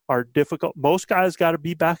Thursday are difficult. Most guys got to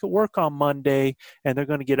be back at work on Monday, and they're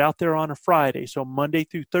going to get out there on a Friday. So Monday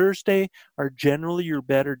through Thursday are generally your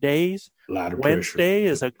better days. Wednesday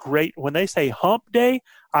is a great, when they say hump day,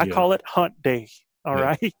 I call it hunt day. All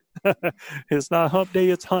right. It's not hump day,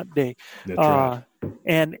 it's hunt day. That's right.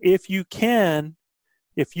 And if you can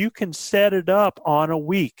set it up on a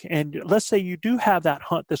week, and let's say you do have that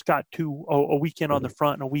hunt that's got a weekend on the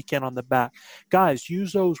front and a weekend on the back, guys,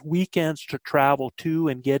 use those weekends to travel to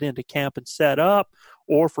and get into camp and set up,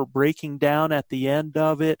 or for breaking down at the end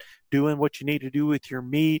of it, doing what you need to do with your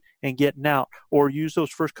meat and getting out, or use those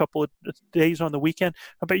first couple of days on the weekend.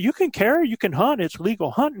 But you can hunt, it's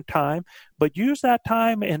legal hunting time, but use that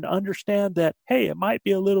time and understand that, hey, it might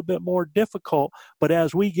be a little bit more difficult, but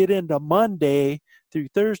as we get into Monday through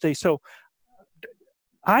Thursday. So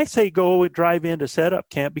I say go drive into setup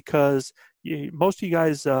camp, because most of you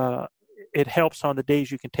guys, it helps on the days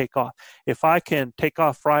you can take off. If I can take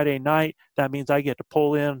off Friday night, that means I get to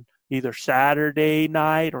pull in either Saturday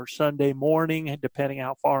night or Sunday morning, depending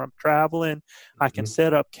how far I'm traveling. I can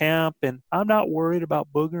set up camp, and I'm not worried about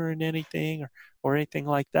boogering anything or anything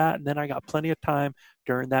like that. And then I got plenty of time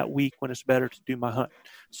during that week when it's better to do my hunt.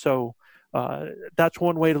 So that's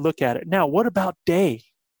one way to look at it. Now, what about day?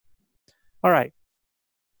 All right.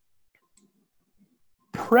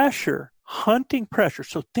 Pressure, hunting pressure.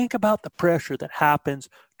 So think about the pressure that happens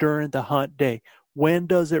during the hunt day. When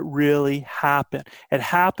does it really happen? It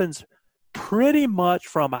happens pretty much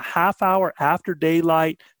from a half hour after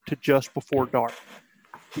daylight to just before dark,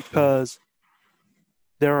 because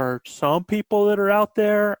there are some people that are out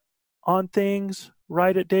there on things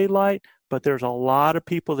right at daylight, but there's a lot of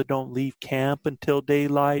people that don't leave camp until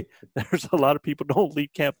daylight. There's a lot of people that don't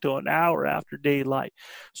leave camp till an hour after daylight.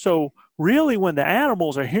 So really, when the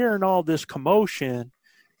animals are hearing all this commotion,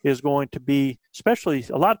 is going to be, especially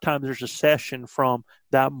a lot of times there's a session from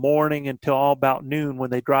that morning until all about noon when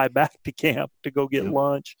they drive back to camp to go get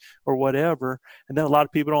lunch or whatever. And then a lot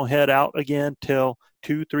of people don't head out again till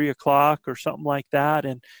 2-3 o'clock or something like that.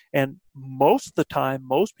 And most of the time,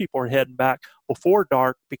 most people are heading back before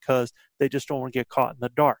dark because they just don't want to get caught in the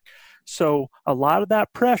dark. So a lot of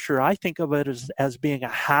that pressure, I think of it as being a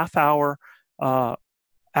half hour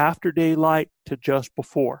after daylight to just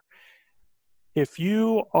before. If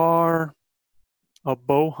you are a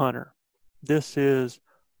bow hunter, this is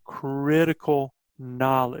critical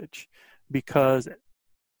knowledge, because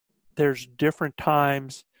there's different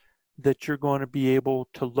times that you're going to be able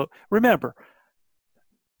to look. Remember,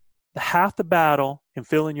 half the battle in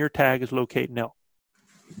filling your tag is locating elk.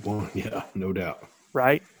 Well, yeah, no doubt.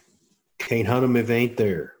 Right? Can't hunt them if they ain't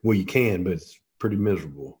there. Well, you can, but it's pretty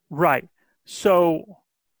miserable. Right. So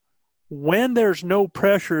when there's no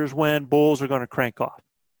pressure is when bulls are going to crank off.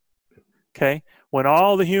 Okay. When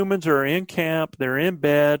all the humans are in camp, they're in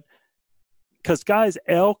bed. Because, guys,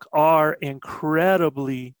 elk are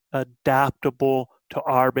incredibly adaptable to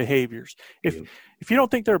our behaviors. If you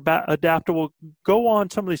don't think they're adaptable, go on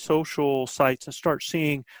some of these social sites and start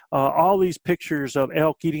seeing all these pictures of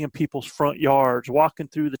elk eating in people's front yards, walking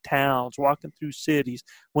through the towns, walking through cities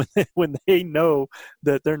when they know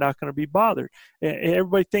that they're not going to be bothered.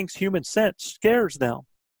 Everybody thinks human scent scares them.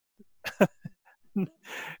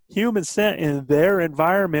 Human scent in their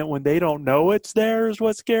environment when they don't know it's there is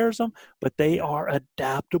what scares them, but they are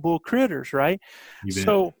adaptable critters, right?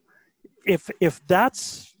 So if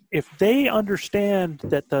they understand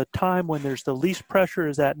that the time when there's the least pressure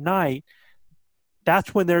is at night,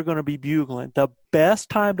 that's when they're going to be bugling. The best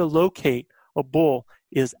time to locate a bull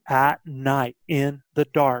is at night in the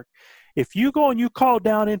dark. If you go and you call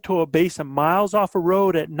down into a basin miles off a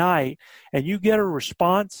road at night and you get a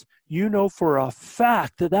response, you know for a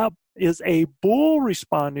fact that is a bull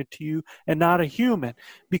responding to you and not a human.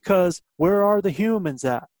 Because where are the humans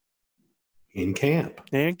at? In camp.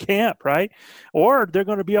 In camp, right? Or they're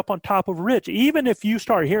going to be up on top of a ridge. Even if you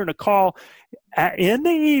start hearing a call in the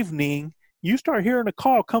evening, you start hearing a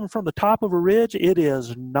call coming from the top of a ridge, it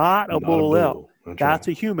is not a bull elk. That's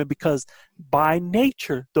a human, because by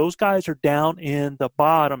nature, those guys are down in the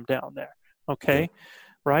bottom down there, okay? Yeah.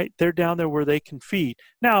 Right? They're down there where they can feed.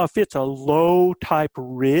 Now, if it's a low type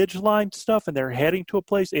ridge line stuff and they're heading to a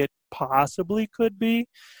place, it possibly could be.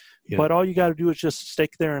 Yeah. But all you got to do is just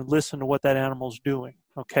stick there and listen to what that animal's doing,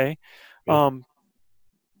 okay? Yeah.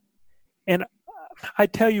 And I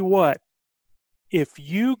tell you what, if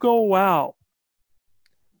you go out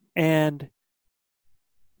and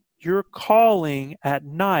you're calling at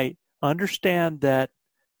night, understand that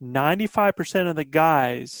 95% of the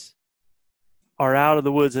guys are out of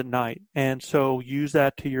the woods at night. And so use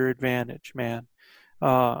that to your advantage, man.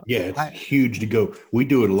 It's huge to go. We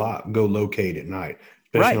do it a lot, go locate at night,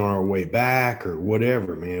 especially on our way back or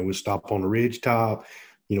whatever, man. We stop on the ridge top,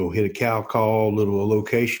 hit a cow call, little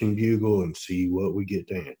location bugle, and see what we get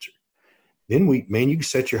to answer. Then you can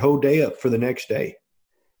set your whole day up for the next day.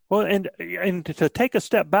 Well, and to take a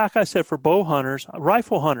step back, I said for bow hunters,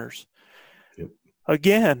 rifle hunters,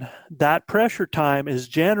 again, that pressure time is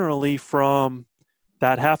generally from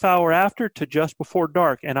that half hour after to just before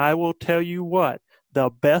dark. And I will tell you what, the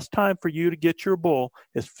best time for you to get your bull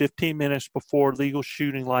is 15 minutes before legal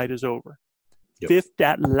shooting light is over.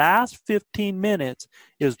 That last 15 minutes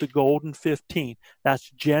is the golden 15. That's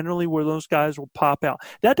generally where those guys will pop out.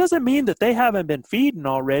 That doesn't mean that they haven't been feeding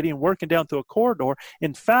already and working down through a corridor.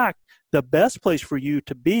 In fact, the best place for you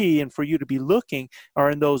to be and for you to be looking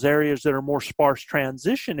are in those areas that are more sparse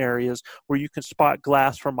transition areas where you can spot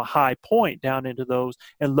glass from a high point down into those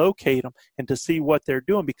and locate them and to see what they're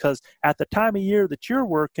doing. Because at the time of year that you're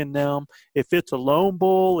working them, if it's a lone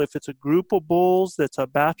bull, if it's a group of bulls that's a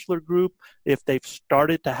bachelor group, if that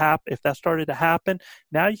started to happen,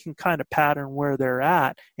 now you can kind of pattern where they're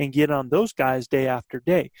at and get on those guys day after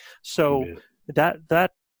day. So that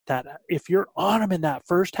if you're on them in that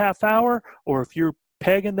first half hour, or if you're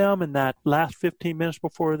pegging them in that last 15 minutes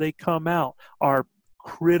before they come out, are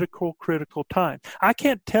critical time. I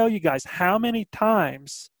can't tell you guys how many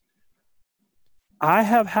times I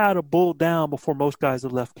have had a bull down before most guys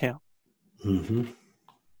have left camp. Mm-hmm.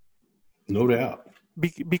 No doubt.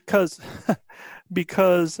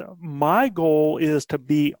 Because my goal is to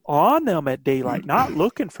be on them at daylight, not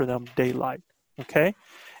looking for them daylight, okay?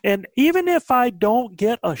 And even if I don't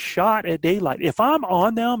get a shot at daylight, if I'm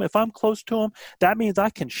on them, if I'm close to them, that means I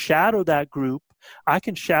can shadow that group. I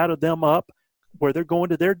can shadow them up where they're going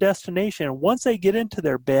to their destination. And once they get into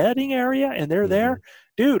their bedding area and they're there,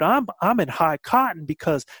 dude, I'm in high cotton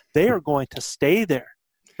because they are going to stay there,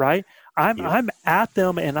 right? I'm at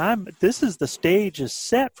them, and this is the stage is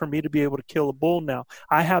set for me to be able to kill a bull now.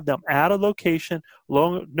 I have them at a location,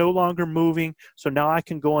 no longer moving, so now I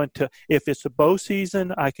can go into, if it's a bow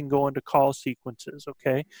season, I can go into call sequences,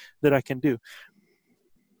 okay, that I can do.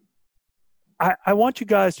 I want you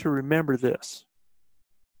guys to remember this.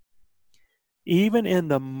 Even in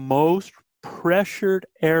the most pressured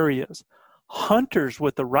areas, hunters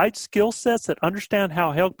with the right skill sets that understand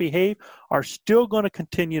how elk behave are still going to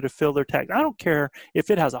continue to fill their tags. I don't care if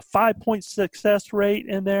it has a 5-point success rate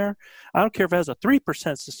in there. I don't care if it has a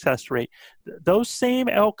 3% success rate. Those same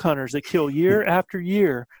elk hunters that kill year after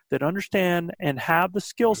year that understand and have the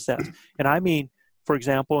skill sets, and I mean, for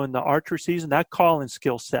example, in the archery season, that calling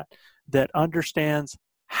skill set that understands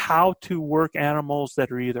how to work animals that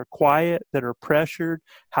are either quiet, that are pressured,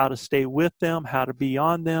 how to stay with them, how to be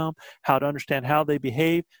on them, how to understand how they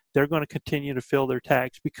behave, they're going to continue to fill their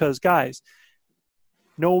tags. Because, guys,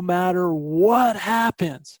 no matter what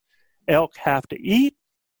happens. Elk have to eat,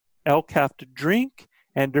 elk have to drink,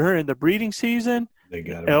 and during the breeding season,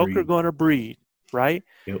 elk are going to breed, right?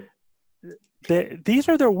 Yep. These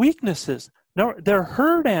are their weaknesses. No, they're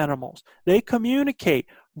herd animals. They communicate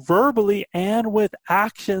verbally and with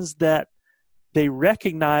actions that they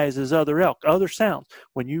recognize as other elk, other sounds.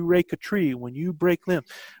 When you rake a tree, when you break limbs.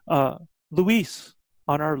 Luis,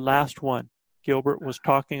 on our last one, Gilbert was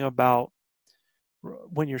talking about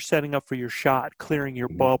when you're setting up for your shot, clearing your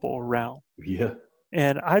bubble around. Yeah.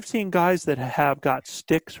 And I've seen guys that have got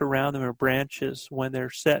sticks around them or branches when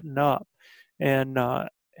they're setting up. And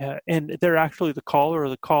they're actually the caller or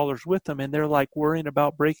the caller's with them, and they're like worrying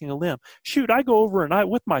about breaking a limb. Shoot, I go over and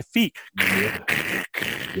with my feet.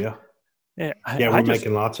 Yeah. Yeah, we're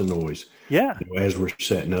making lots of noise. Yeah. As we're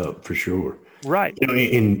setting up, for sure. Right.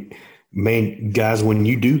 And man, guys, when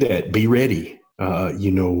you do that, be ready. I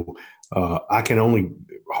can only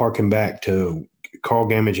harken back to Carl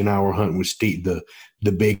Gamage and I were hunting with Steve,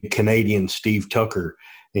 the big Canadian Steve Tucker,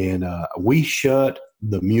 and we shut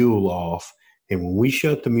the mule off. And when we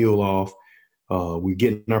shut the mule off, we're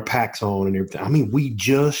getting our packs on and everything. I mean, we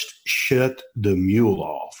just shut the mule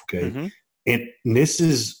off, okay? Mm-hmm. And this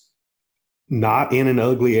is not in an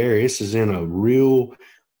ugly area. This is in a real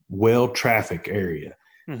well-trafficked area.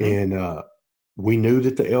 Mm-hmm. And we knew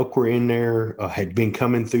that the elk were in there, had been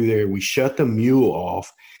coming through there. We shut the mule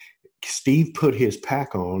off. Steve put his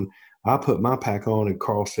pack on. I put my pack on, and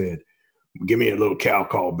Carl said, "Give me a little cow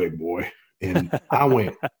call, big boy." And I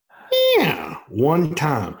went, yeah, one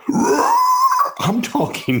time. I'm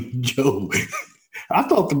talking, Joe. I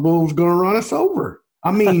thought the bull was going to run us over.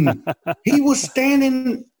 I mean, he was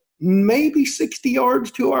standing maybe 60 yards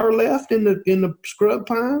to our left in the scrub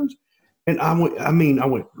pines. And I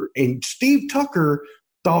went, and Steve Tucker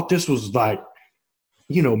thought this was like,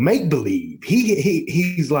 make believe.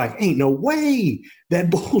 He's like, ain't no way that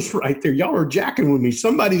bull's right there. Y'all are jacking with me.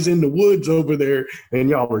 Somebody's in the woods over there, and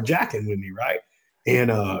y'all are jacking with me, right?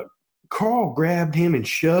 And Carl grabbed him and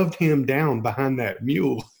shoved him down behind that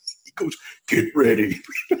mule. He goes, "Get ready."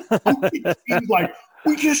 He's like,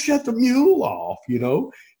 "We just shut the mule off,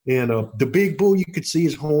 And the big bull, you could see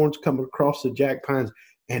his horns coming across the jack pines,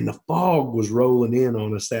 and the fog was rolling in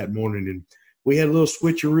on us that morning. And we had a little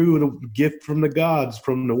switcheroo and a gift from the gods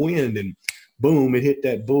from the wind, and boom, it hit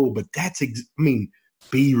that bull. But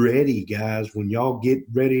be ready, guys. When y'all get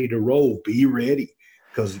ready to roll, be ready,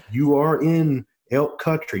 because you are in elk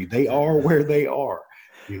country. They are where they are,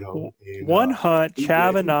 And, one hunt,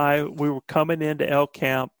 Chav and I, we were coming into elk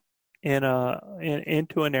camp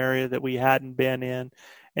into an area that we hadn't been in,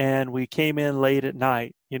 and we came in late at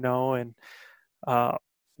night, and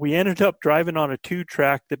we ended up driving on a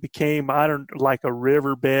 2-track that became, like a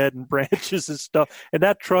riverbed and branches and stuff. And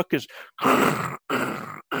that truck is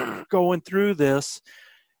going through this.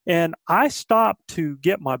 And I stopped to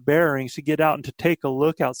get my bearings, to get out and to take a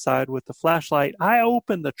look outside with the flashlight. I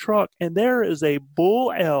opened the truck, and there is a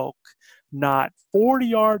bull elk not 40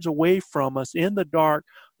 yards away from us in the dark,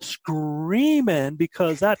 screaming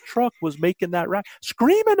because that truck was making that rack,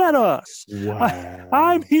 screaming at us. Wow.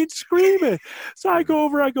 I mean, screaming. So I go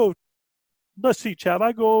over, let's see, Chav.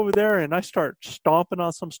 I go over there and I start stomping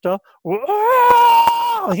on some stuff.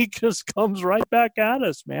 He just comes right back at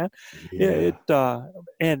us, man. Yeah.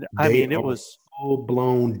 It was full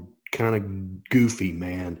blown kind of goofy,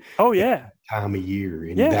 man. Oh yeah. Time of year,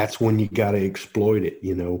 and that's when you got to exploit it,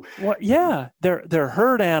 Well, yeah, they're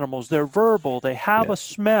herd animals. They're verbal. They have a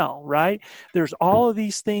smell, right? There's all of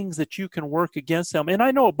these things that you can work against them. And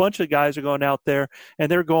I know a bunch of guys are going out there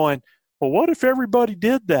and they're going, "Well, what if everybody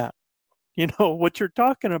did that?" What you're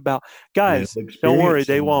talking about, guys. Don't worry,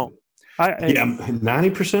 they won't.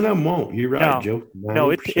 90% of them won't. You're right, Joe. No,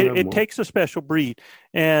 it takes a special breed,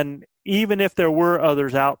 and even if there were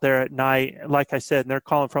others out there at night, like I said, and they're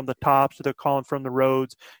calling from the tops or they're calling from the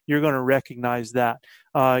roads, you're going to recognize that.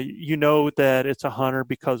 That it's a hunter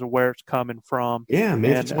because of where it's coming from. Yeah,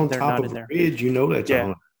 man, if it's on top of a ridge, that's a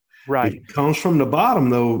hunter. Right. If it comes from the bottom,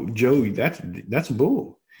 though, Joe, that's a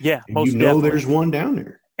bull. Yeah, and most definitely. There's one down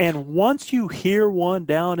there. And once you hear one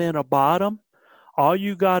down in a bottom, all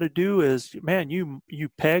you got to do is, man, you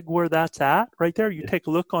peg where that's at right there. You take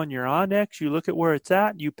a look on your Onyx, you look at where it's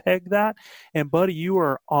at, you peg that, and buddy, you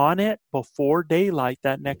are on it before daylight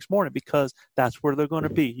that next morning, because that's where they're going to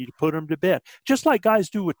be. You put them to bed, just like guys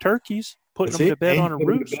do with turkeys, putting them to bed on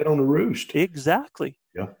a roost. Exactly.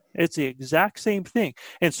 Yeah. It's the exact same thing.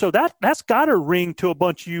 And so that's got to ring to a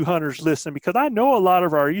bunch of you hunters listening, because I know a lot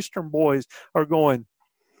of our Eastern boys are going,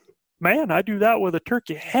 man, I do that with a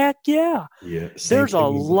turkey. Heck yeah. Yeah. There's a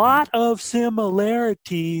lot of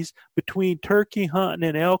similarities between turkey hunting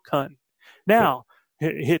and elk hunting. Now,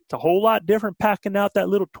 it's a whole lot different packing out that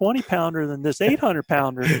little 20-pounder than this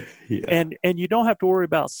 800-pounder. Yeah. And you don't have to worry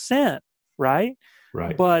about scent, right?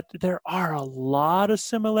 Right. But there are a lot of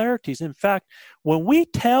similarities. In fact, when we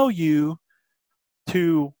tell you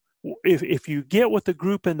to, if you get with the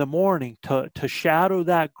group in the morning, to shadow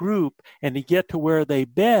that group and to get to where they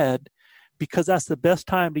bed, because that's the best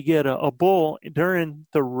time to get a bull during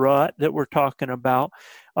the rut that we're talking about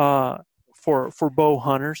for bow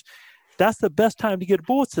hunters. That's the best time to get a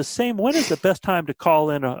bull. It's the same. When is the best time to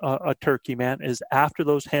call in a turkey, man? Is after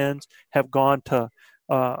those hens have gone to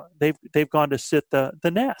they've gone to sit the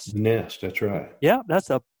nest. Nest, that's right. Yeah, that's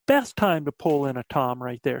the best time to pull in a tom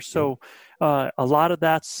right there. So a lot of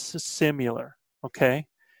that's similar. Okay,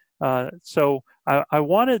 so I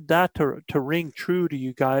wanted that to ring true to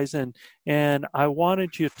you guys, and I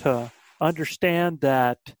wanted you to understand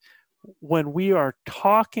that when we are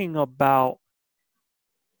talking about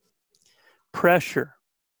pressure,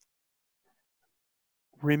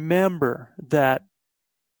 remember that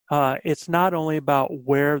it's not only about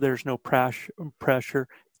where there's no pressure.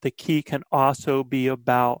 The key can also be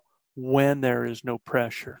about when there is no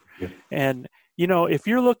pressure. Yeah. And, if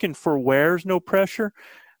you're looking for where's no pressure,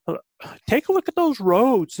 take a look at those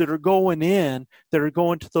roads that are going to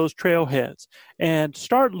those trailheads, and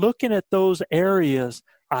start looking at those areas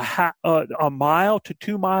a mile to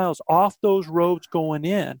 2 miles off those roads going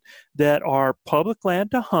in that are public land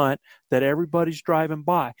to hunt, that everybody's driving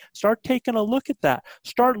by. Start taking a look at that.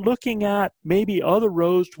 Start looking at maybe other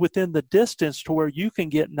roads within the distance to where you can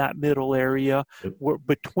get in that middle area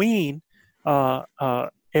between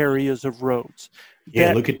areas of roads.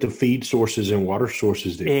 Yeah, look at the feed sources and water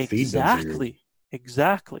sources that feed those areas.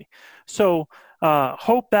 Exactly. So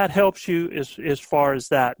hope that helps you as far as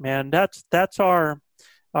that, man. That's our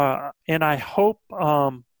and I hope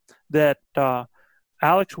that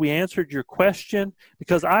Alex, we answered your question,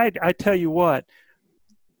 because I tell you what,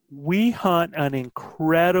 we hunt an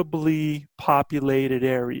incredibly populated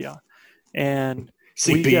area, and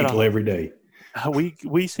see people every day.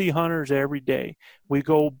 We see hunters every day. We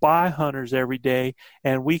go by hunters every day,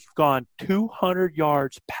 and we've gone 200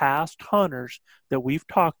 yards past hunters that we've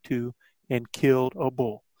talked to and killed a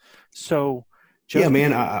bull. So yeah,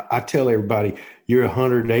 man, I tell everybody, you're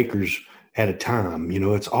 100 acres at a time.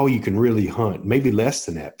 It's all you can really hunt, maybe less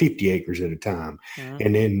than that, 50 acres at a time. Mm-hmm.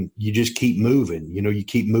 And then you just keep moving. You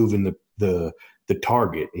keep moving the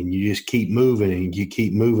target, and you just keep moving, and you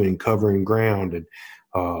keep moving and covering ground. And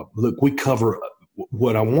look, we cover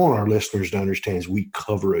what I want our listeners to understand is we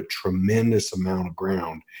cover a tremendous amount of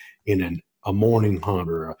ground in a morning hunt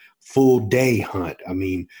or a full day hunt. I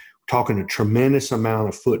mean, talking a tremendous amount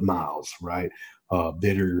of foot miles, right?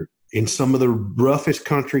 That are in some of the roughest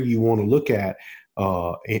country you want to look at,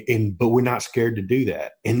 but we're not scared to do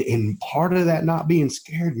that. And part of that not being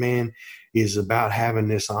scared, man, is about having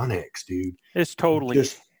this onyx, dude. It's totally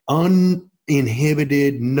just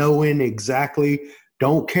uninhibited, knowing exactly,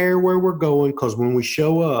 don't care where we're going, because when we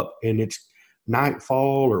show up and it's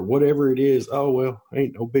nightfall or whatever it is, oh well,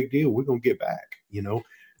 ain't no big deal. We're gonna get back,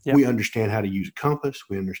 Yep. We understand how to use a compass.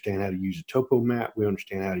 We understand how to use a topo map. We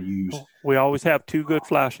understand how to use. We always have 2 good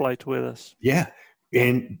flashlights with us. Yeah,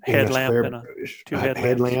 and headlamp, a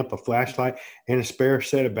headlamp, a flashlight, and a spare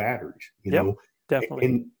set of batteries. You know, definitely.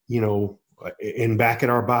 And and back at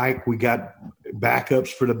our bike, we got backups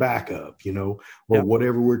for the backup. Or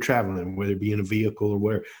whatever we're traveling, whether it be in a vehicle or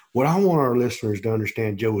whatever. What I want our listeners to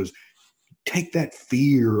understand, Joe, is take that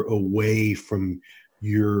fear away from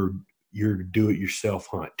your do-it-yourself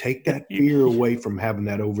hunt. Take that fear away from having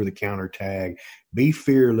that over-the-counter tag. Be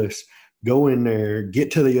fearless. Go in there.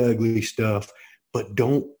 Get to the ugly stuff, but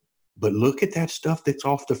look at that stuff that's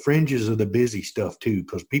off the fringes of the busy stuff too,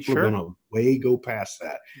 because people are going to way go past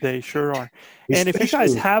that. They sure are. And if you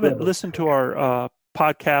guys haven't listened to our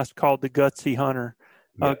podcast called The Gutsy Hunter,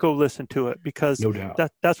 go listen to it, because no doubt.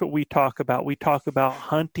 That's what we talk about. We talk about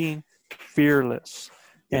hunting fearless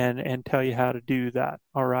and tell you how to do that.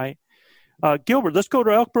 All right. Gilbert, let's go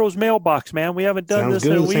to Elk Bros mailbox, man. We haven't done this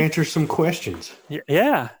in a week. Let's answer some questions.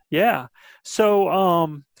 Yeah.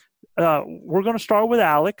 So we're going to start with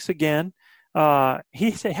Alex again.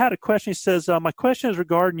 He had a question. He says, my question is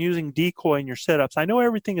regarding using decoy in your setups. I know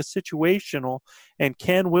everything is situational and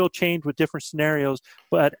will change with different scenarios,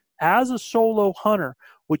 but as a solo hunter,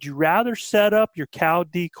 would you rather set up your cow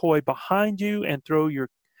decoy behind you and throw your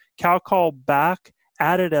cow call back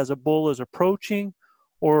at it as a bull is approaching?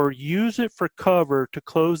 or use it for cover to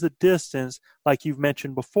close the distance, like you've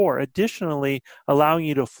mentioned before. Additionally, allowing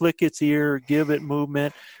you to flick its ear, give it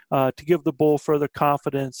movement, to give the bull further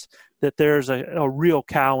confidence that there's a real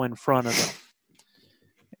cow in front of them.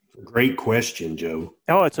 Great question, Joe.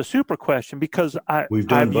 Oh, it's a super question because I've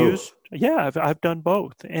done both. I've done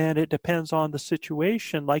both, and it depends on the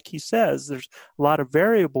situation. Like he says, there's a lot of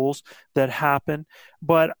variables that happen,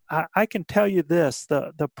 but I can tell you this: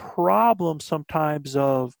 the problem sometimes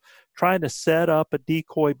of trying to set up a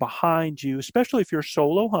decoy behind you, especially if you're a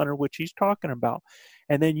solo hunter, which he's talking about,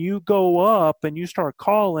 and then you go up and you start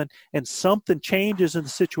calling and something changes in the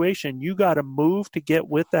situation, you got to move to get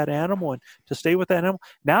with that animal and to stay with that animal.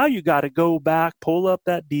 Now you got to go back, pull up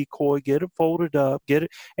that decoy, get it folded up, get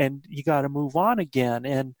it, and you got to move on again.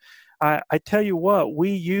 And I tell you what,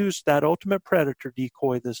 we used that Ultimate Predator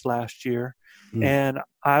decoy this last year, and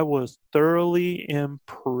I was thoroughly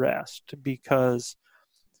impressed because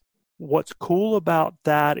what's cool about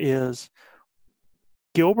that is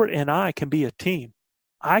Gilbert and I can be a team.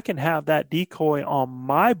 I can have that decoy on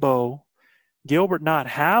my bow, Gilbert not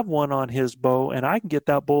have one on his bow, and I can get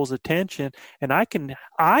that bull's attention, and I can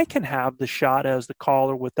have the shot as the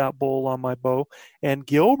caller with that bull on my bow, and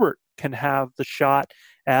Gilbert can have the shot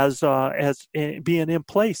as being in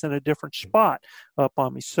place in a different spot up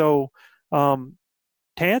on me. So to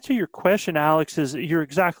answer your question, Alex, you're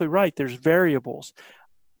exactly right. There's variables.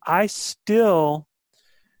 I still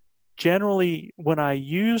generally, when I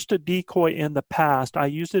used a decoy in the past, I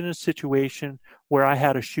used it in a situation where I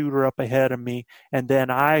had a shooter up ahead of me, and then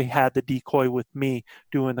I had the decoy with me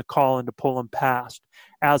doing the calling to pull him past.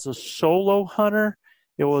 As a solo hunter,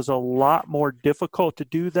 it was a lot more difficult to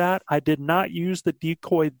do that. I did not use the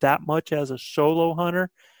decoy that much as a solo hunter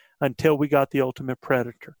until we got the Ultimate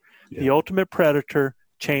Predator. Yeah. The Ultimate Predator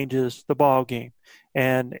changes the ball game.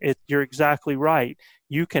 And you're exactly right.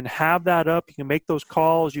 You can have that up. You can make those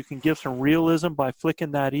calls. You can give some realism by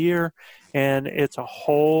flicking that ear, and it's a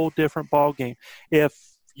whole different ball game. If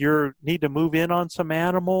you need to move in on some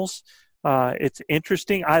animals, it's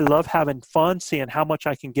interesting. I love having fun, seeing how much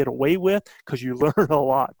I can get away with, because you learn a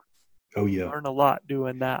lot. Oh yeah, learn a lot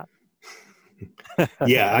doing that.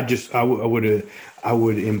 Yeah, I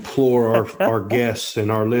would implore our guests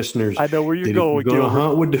and our listeners. I know where you're going. If you're going to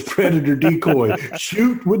hunt with the Predator decoy,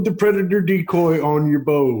 shoot with the Predator decoy on your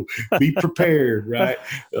bow. Be prepared, right?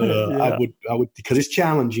 I would, because it's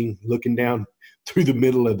challenging looking down through the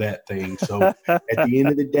middle of that thing. So at the end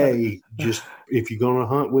of the day, just if you're going to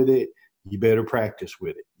hunt with it, you better practice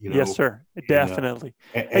with it. You know? Yes, sir. Definitely.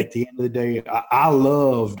 At the end of the day, I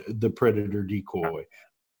loved the Predator decoy.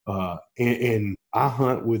 And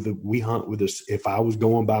we hunt with this. If I was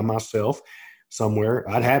going by myself somewhere,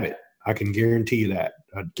 I'd have it. I can guarantee you that.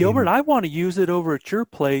 Gilbert, I want to use it over at your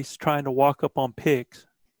place trying to walk up on pigs.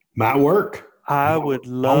 Might work. I would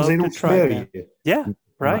love to try that. Yeah,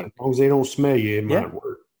 right. As long as they don't smell you, it might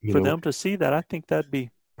work. For them to see that, I think that'd be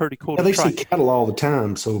pretty cool. Yeah, they see cattle all the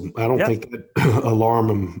time, so I don't think that alarm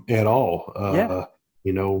them at all.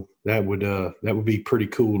 You know, that would be pretty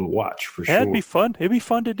cool to watch for sure. It'd be fun. It'd be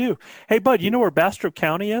fun to do. Hey, bud, you know where Bastrop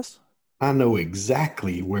County is? I know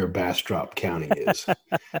exactly where Bastrop County is.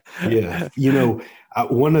 Yeah. You know,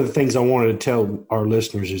 one of the things I wanted to tell our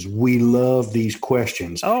listeners is we love these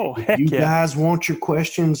questions. Oh, heck you guys want your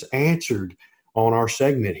questions answered on our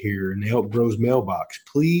segment here in the Elk Bros mailbox,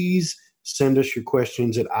 please send us your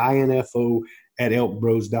questions at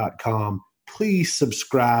info@elkbros.com. Please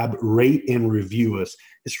subscribe, rate, and review us.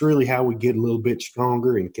 It's really how we get a little bit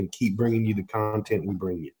stronger and can keep bringing you the content we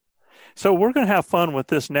bring you. So we're going to have fun with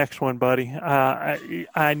this next one, buddy.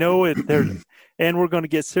 I know it there, and we're going to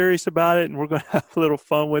get serious about it, and we're going to have a little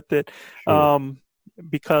fun with it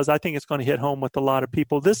because I think it's going to hit home with a lot of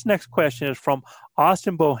people. This next question is from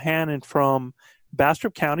Austin Bohannon from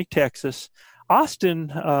Bastrop County, Texas. Austin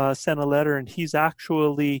sent a letter, and he's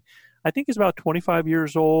actually, I think he's about 25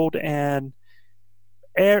 years old, and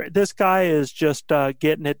this guy is just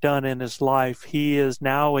getting it done in his life. He is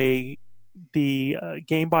now the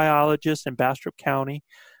game biologist in Bastrop County.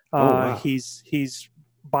 Wow. He's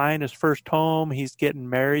buying his first home. He's getting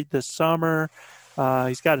married this summer.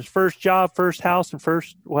 He's got his first job, first house, and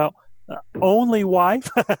only wife.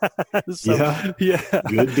 So, yeah.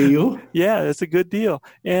 Good deal. Yeah, it's a good deal.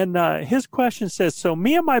 And his question says, so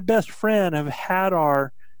me and my best friend have had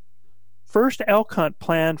our first elk hunt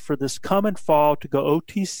planned for this coming fall to go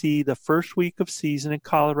OTC the first week of season in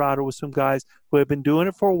Colorado with some guys who have been doing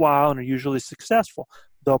it for a while and are usually successful.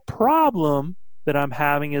 The problem that I'm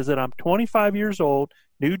having is that I'm 25 years old,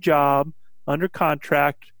 new job, under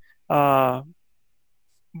contract,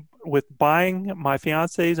 with buying my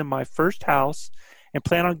fiance's and my first house, and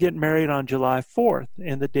plan on getting married on July 4th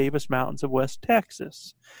in the Davis Mountains of West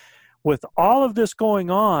Texas. With all of this going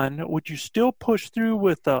on, would you still push through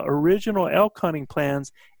with the original elk hunting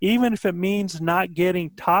plans, even if it means not getting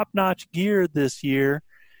top-notch gear this year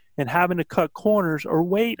and having to cut corners, or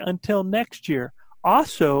wait until next year?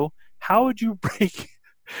 Also, how would you break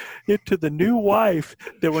it to the new wife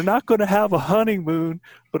that we're not going to have a honeymoon,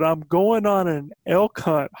 but I'm going on an elk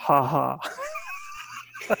hunt? Ha ha.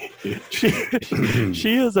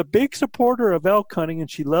 She is a big supporter of elk hunting, and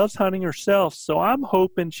she loves hunting herself, so I'm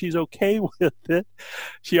hoping she's okay with it.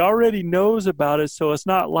 She already knows about it, so it's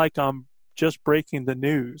not like I'm just breaking the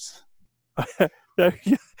news.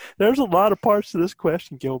 There's a lot of parts to this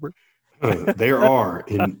question, Gilbert. There are.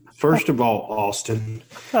 And first of all, Austin,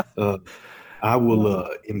 I will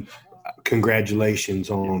congratulations,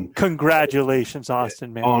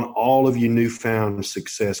 Austin, man, on all of your newfound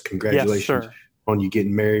success. Congratulations. Yes, sir. On you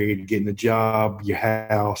getting married, getting a job, your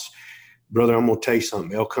house. Brother, I'm going to tell you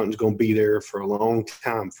something. Elk hunting's going to be there for a long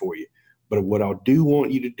time for you. But what I do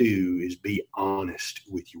want you to do is be honest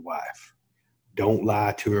with your wife. Don't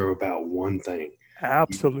lie to her about one thing.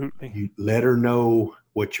 Absolutely. You let her know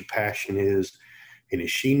what your passion is. And if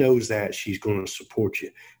she knows that, she's going to support you.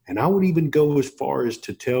 And I would even go as far as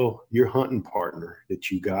to tell your hunting partner that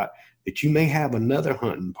you got that you may have another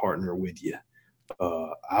hunting partner with you.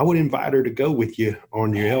 I would invite her to go with you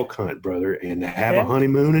on your elk hunt, brother, and to have a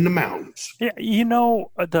honeymoon in the mountains. Yeah, you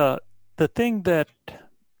know, the thing that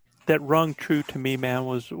rung true to me, man,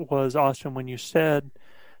 was Austin, when you said,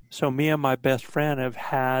 so me and my best friend have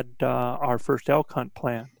had our first elk hunt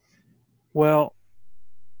planned. Well,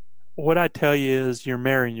 what I tell you is you're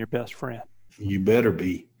marrying your best friend. You better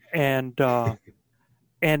be. And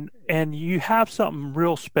you have something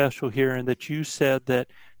real special here, in that you said that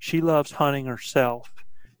she loves hunting herself,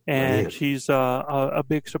 and she's a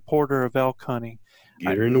big supporter of elk hunting.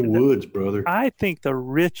 Get her in the woods, brother. I think the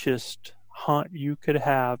richest hunt you could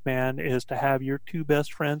have, man, is to have your two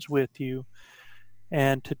best friends with you,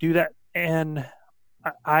 and to do that. And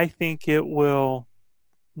I think it will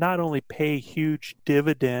not only pay huge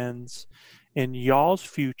dividends in y'all's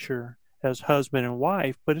future as husband and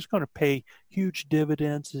wife, but it's going to pay huge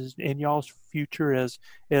dividends in y'all's future as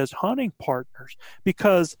hunting partners.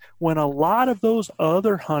 Because when a lot of those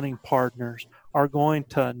other hunting partners are going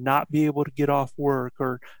to not be able to get off work,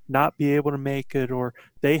 or not be able to make it, or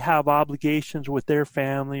they have obligations with their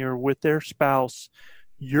family or with their spouse,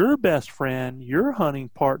 your best friend, your hunting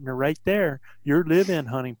partner right there, your live-in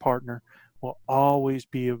hunting partner, will always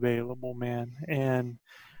be available, man. And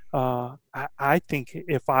I think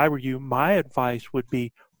if I were you, my advice would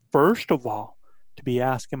be, first of all, to be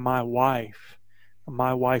asking my wife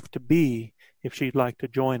to be, if she'd like to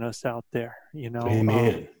join us out there, you know.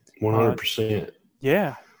 Amen. 100%.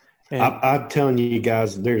 Yeah. And I'm telling you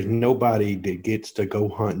guys, there's nobody that gets to go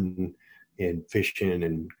hunting and fishing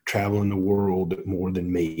and traveling the world more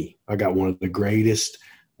than me. I got one of the greatest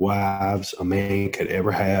wives a man could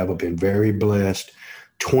ever have. I've been very blessed.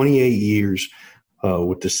 28 years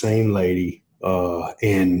with the same lady,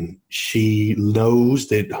 and she knows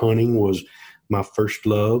that hunting was my first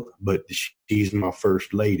love, but she's my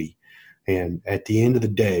first lady. And at the end of the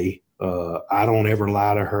day, I don't ever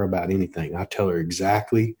lie to her about anything. I tell her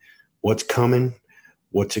exactly what's coming,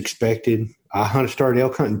 what's expected. I started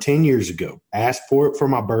elk hunting 10 years ago. Asked for it for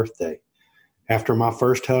my birthday. After my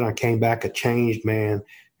first hunt, I came back a changed man.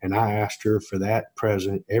 And I asked her for that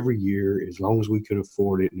present every year, as long as we could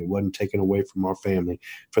afford it and it wasn't taken away from our family,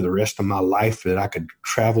 for the rest of my life, that I could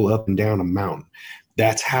travel up and down a mountain.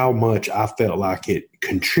 That's how much I felt like it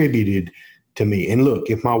contributed to me. And look,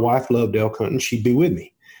 if my wife loved elk hunting, she'd be with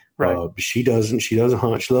me. Right. She doesn't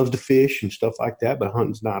hunt. She loves to fish and stuff like that, but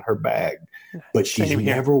hunting's not her bag. But she's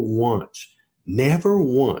never once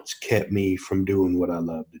kept me from doing what I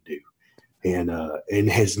love to do. And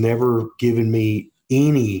has never given me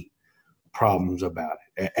any problems about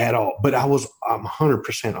it at all. But I'm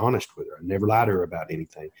 100% honest with her. I never lie to her about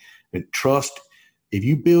anything. And trust, if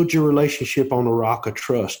you build your relationship on a rock of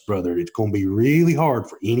trust, brother, it's going to be really hard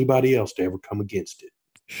for anybody else to ever come against it.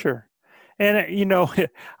 Sure. And, you know,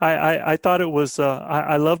 I thought it was,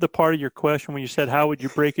 I love the part of your question when you said, how would you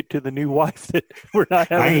break it to the new wife that we're not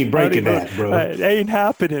having? I ain't breaking that, bro. It ain't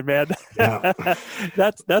happening, man. No.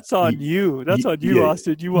 That's on you. That's on you,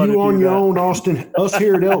 Austin. You want to do on your that. own, Austin. Us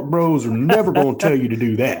here at Elk Bros are never going to tell you to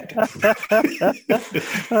do that.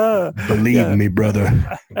 Believe me,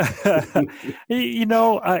 brother. You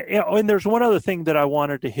know, and there's one other thing that I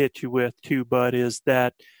wanted to hit you with too, Bud, is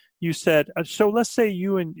that you said, so let's say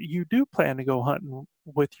you do plan to go hunting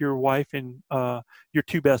with your wife and your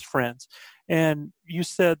two best friends, and you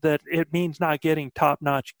said that it means not getting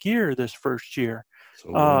top-notch gear this first year.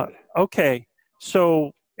 Okay,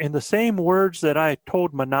 so in the same words that I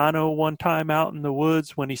told Manano one time out in the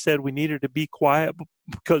woods when he said we needed to be quiet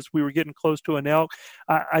because we were getting close to an elk,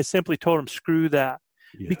 I simply told him, screw that.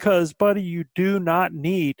 Yeah. Because, buddy, you do not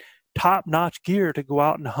need top-notch gear to go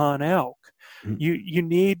out and hunt elk. Mm-hmm. You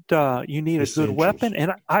need a good weapon.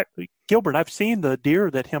 And Gilbert, I've seen the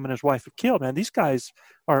deer that him and his wife have killed. Man, these guys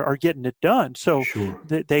are getting it done. So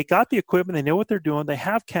they got the equipment. They know what they're doing. They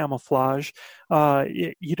have camouflage.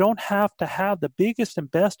 You don't have to have the biggest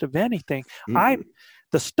and best of anything. Mm-hmm.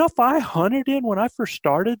 The stuff I hunted in when I first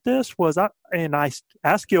started this was, I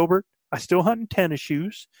asked Gilbert, I still hunt in tennis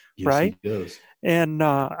shoes, yes, right? He does. And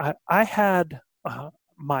I had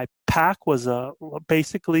my pack was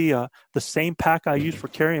basically the same pack I used for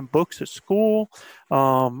carrying books at school.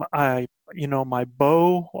 My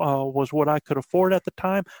bow was what I could afford at the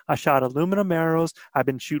time. I shot aluminum arrows. I've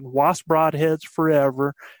been shooting wasp broadheads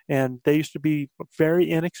forever, and they used to be very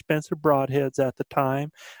inexpensive broadheads at the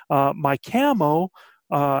time. My camo,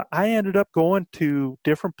 I ended up going to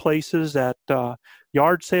different places at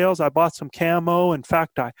yard sales. I bought some camo. In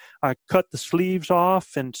fact, I cut the sleeves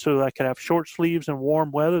off, and so I could have short sleeves in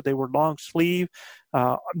warm weather. They were long sleeve.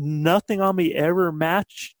 Nothing on me ever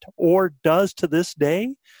matched or does to this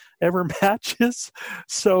day ever matches.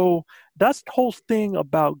 So that's the whole thing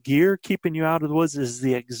about gear keeping you out of the woods is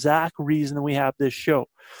the exact reason we have this show.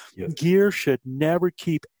 Yep. Gear should never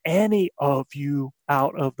keep any of you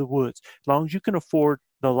out of the woods. As long as you can afford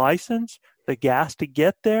the license, the gas to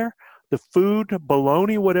get there, the food,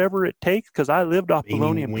 bologna, whatever it takes, because I lived off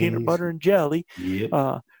bologna and peanut butter and jelly.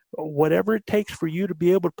 Yep. Whatever it takes for you to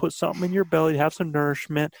be able to put something in your belly, to have some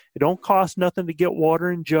nourishment. It don't cost nothing to get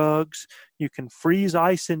water in jugs. You can freeze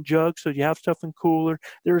ice in jugs so you have stuff in cooler.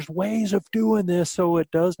 There's ways of doing this so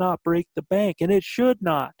it does not break the bank, and it should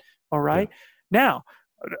not. All right? Yeah. Now,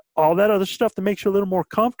 all that other stuff that makes you a little more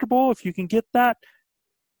comfortable, if you can get that,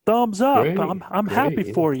 thumbs up. Great. I'm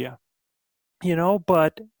happy for you.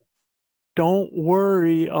 But don't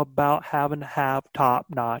worry about having to have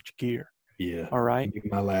top-notch gear. Yeah. All right.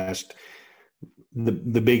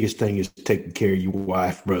 The biggest thing is taking care of your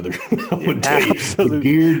wife, brother. I would tell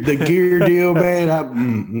you, the gear deal,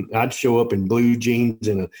 man. I'd show up in blue jeans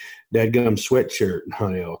and a dadgum sweatshirt and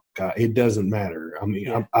hunt elk. It doesn't matter. I mean,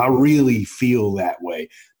 yeah. I really feel that way.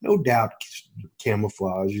 No doubt,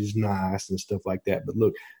 camouflage is nice and stuff like that. But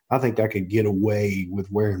look, I think I could get away with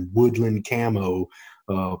wearing woodland camo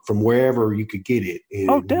from wherever you could get it.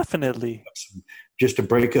 And definitely. Just to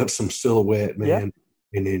break up some silhouette, man. Yep.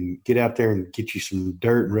 And then get out there and get you some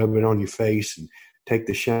dirt and rub it on your face and take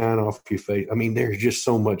the shine off your face. I mean, there's just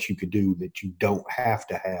so much you could do that you don't have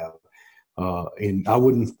to have. And I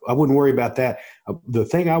wouldn't worry about that. The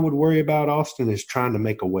thing I would worry about, Austin, is trying to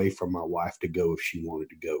make a way for my wife to go if she wanted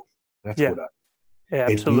to go. That's what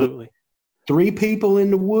absolutely. 3 people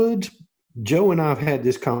in the woods. Joe and I have had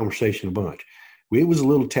this conversation a bunch. It was a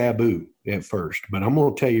little taboo at first, but I'm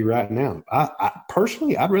going to tell you right now, I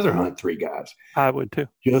personally, I'd rather hunt 3 guys. I would too.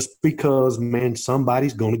 Just because, man,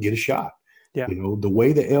 somebody's going to get a shot. Yeah. The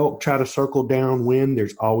way the elk try to circle downwind,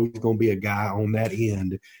 there's always going to be a guy on that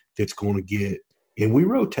end that's going to get, and we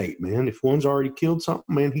rotate, man. If one's already killed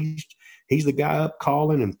something, man, he's the guy up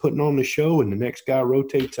calling and putting on the show, and the next guy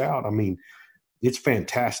rotates out. I mean, it's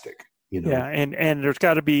fantastic. Yeah, and there's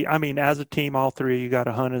got to be, I mean, as a team, all 3, you got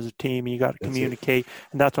to hunt as a team, you got to communicate,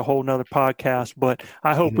 and that's a whole nother podcast. But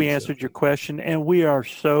I hope we answered your question, and we are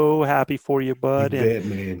so happy for you, bud. You bet,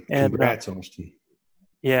 man. Congrats, Austin.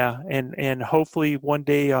 Yeah, and hopefully one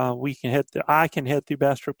day I can head through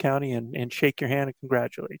Bastrop County and shake your hand and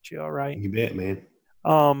congratulate you. All right. You bet, man.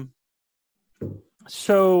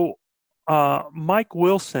 So Mike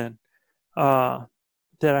Wilson,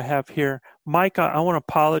 that I have here. Mike, I want to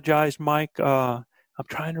apologize, Mike. I'm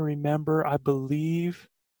trying to remember. I believe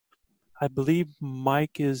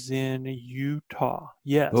Mike is in Utah.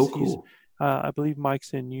 Yes. Oh, cool. I believe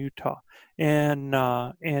Mike's in Utah.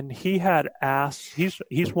 And he had asked,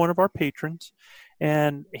 he's one of our patrons,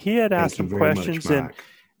 and he had asked some questions,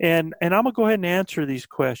 and I'm going to go ahead and answer these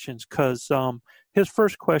questions because his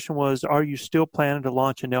first question was, are you still planning to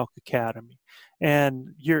launch an Elk Academy?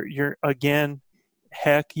 And you're again,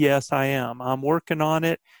 heck yes, I am. I'm working on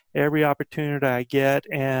it every opportunity I get.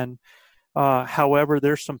 And however,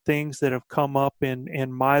 there's some things that have come up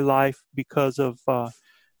in my life because of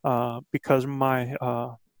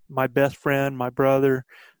my best friend, my brother,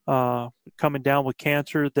 coming down with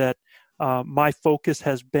cancer, that my focus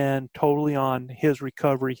has been totally on his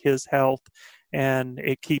recovery, his health, and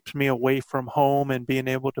it keeps me away from home and being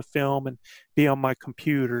able to film and be on my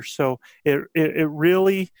computer. So it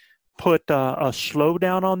really put a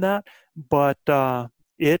slowdown on that, but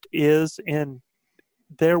it is in.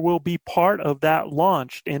 There will be part of that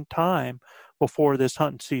launched in time before this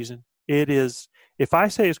hunting season. It is. If I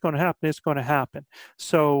say it's going to happen, it's going to happen.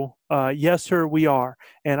 So, yes, sir, we are.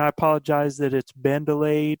 And I apologize that it's been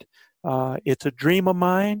delayed. It's a dream of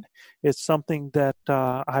mine. It's something that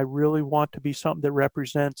I really want to be something that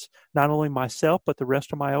represents not only myself, but the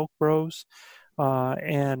rest of my elk bros.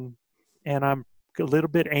 And I'm a little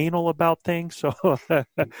bit anal about things. So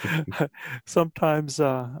sometimes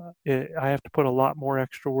I have to put a lot more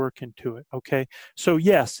extra work into it. Okay. So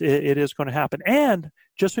yes, it is going to happen. And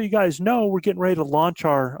just so you guys know, we're getting ready to launch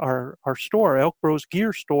our store, Elk Bros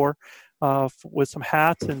Gear Store, with some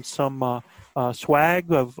hats and some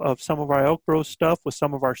swag of some of our Elk Bros stuff, with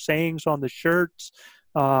some of our sayings on the shirts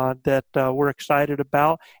that we're excited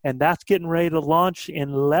about. And that's getting ready to launch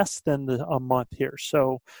in less than a month here.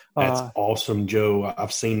 So that's awesome, Joe.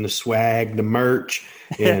 I've seen the swag, the merch,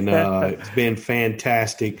 and it's been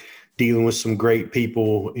fantastic dealing with some great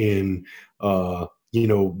people. In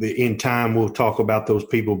in time we'll talk about those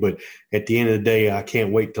people, but at the end of the day, I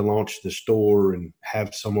can't wait to launch the store and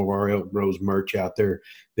have some of our Elk Bros merch out there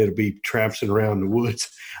that'll be tramping around the woods.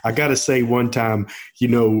 I got to say, one time,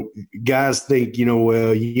 guys think,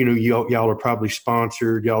 well, y'all are probably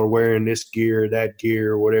sponsored. Y'all are wearing this gear, that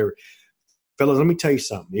gear, or whatever. Fellas, let me tell you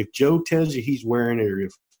something. If Joe tells you he's wearing it, or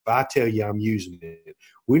if I tell you I'm using it,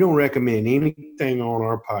 we don't recommend anything on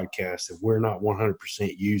our podcast that we're not 100%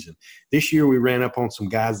 using. This year we ran up on some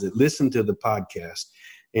guys that listened to the podcast,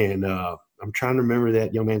 and I'm trying to remember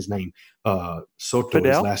that young man's name. Soto,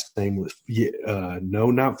 Fidel? his last name was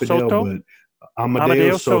no, not Fidel, Soto? but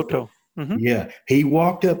Amadeo Soto. Mm-hmm. Yeah, he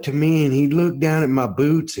walked up to me and he looked down at my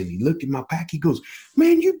boots and he looked at my pack. He goes,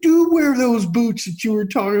 "Man, you do wear those boots that you were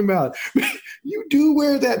talking about. You do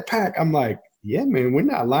wear that pack." I'm like, "Yeah, man, we're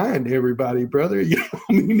not lying to everybody, brother.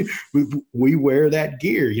 We wear that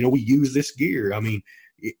gear. We use this gear. I mean,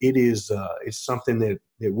 it is it's something that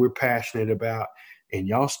we're passionate about. And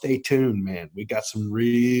y'all stay tuned, man. We got some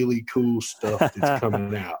really cool stuff that's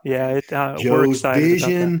coming out. Yeah, we're excited about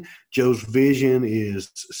that. Joe's vision is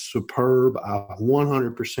superb. I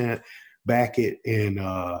 100% back it. And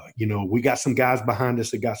we got some guys behind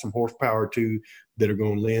us that got some horsepower too that are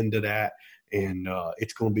going to lend to that. And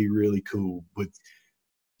it's going to be really cool with,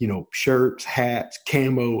 shirts, hats,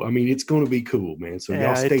 camo. I mean, it's going to be cool, man. So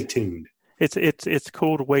y'all stay tuned. It's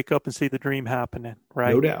cool to wake up and see the dream happening,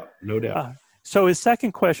 right? No doubt. So his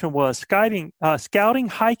second question was, scouting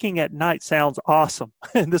hiking at night sounds awesome.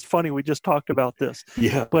 And it's funny, we just talked about this.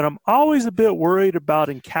 Yeah. But I'm always a bit worried about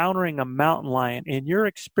encountering a mountain lion. In your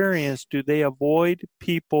experience, do they avoid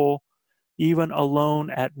people even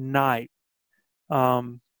alone at night? I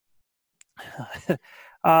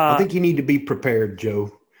think you need to be prepared,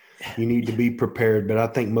 Joe. You need to be prepared. But I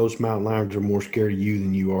think most mountain lions are more scared of you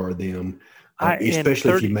than you are of them,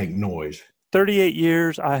 especially if you make noise. 38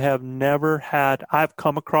 years, I have never had – I've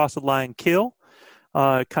come across a lion kill,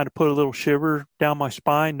 kind of put a little shiver down my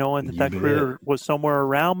spine knowing that critter was somewhere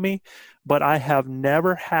around me. But I have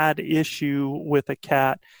never had issue with a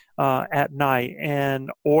cat at night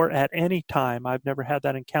or at any time. I've never had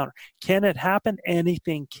that encounter. Can it happen?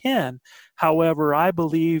 Anything can. However, I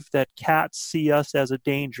believe that cats see us as a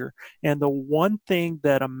danger. And the one thing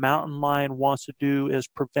that a mountain lion wants to do is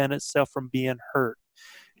prevent itself from being hurt.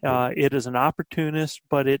 It is an opportunist,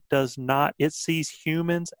 but it sees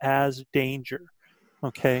humans as danger.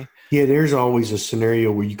 Okay. Yeah, there's always a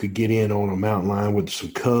scenario where you could get in on a mountain lion with some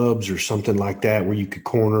cubs or something like that, where you could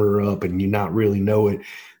corner her up and you not really know it.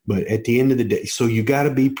 But at the end of the day, so you got to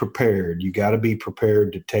be prepared. You got to be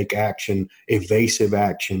prepared to take action, evasive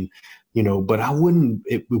action, but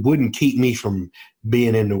it wouldn't keep me from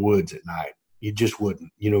being in the woods at night. You just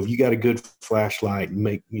wouldn't. If you got a good flashlight and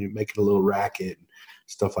make it a little racket,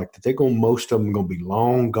 stuff like that, most of them going to be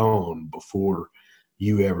long gone before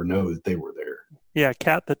you ever know that they were there. Yeah, a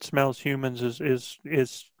cat that smells humans is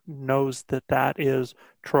knows that is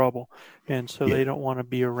trouble, and so they don't want to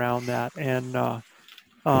be around that. And I've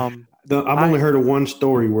only heard of one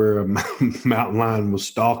story where a mountain lion was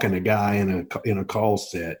stalking a guy in a call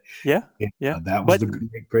set. Yeah, that was the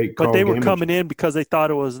great. But they were coming in because they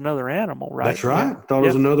thought it was another animal, right? That's right. Yeah. Thought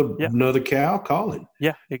it was another cow calling.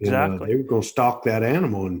 Yeah, exactly. And, they were going to stalk that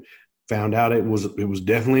animal and found out it was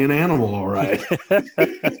definitely an animal, all right.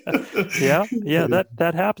 yeah,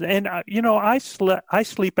 that happens. And I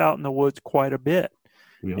sleep out in the woods quite a bit.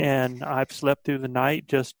 Yeah. And I've slept through the night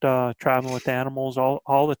just traveling with animals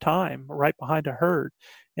all the time, right behind a herd.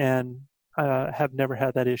 And have never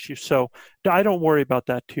had that issue. So I don't worry about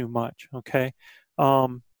that too much. Okay.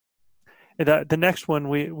 The next one,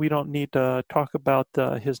 we don't need to talk about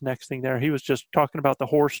his next thing there. He was just talking about the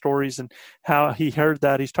horror stories and how he heard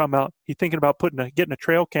that. He's thinking about getting a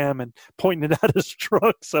trail cam and pointing it at his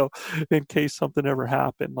truck. So in case something ever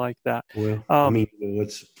happened like that. Well,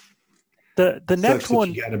 it's the next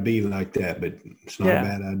one. You got to be like that, but it's not a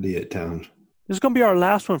bad idea at times. This is going to be our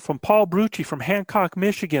last one from Paul Brucci from Hancock,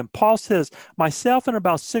 Michigan. Paul says, myself and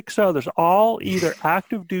about 6 others, all either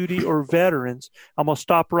active duty or veterans. I'm going to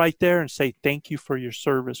stop right there and say thank you for your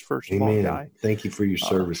service, first of all, guy. Thank you for your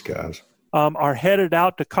service, guys. Are headed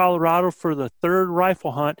out to Colorado for the 3rd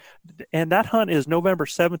rifle hunt, and that hunt is November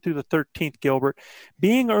 7th through the 13th, Gilbert.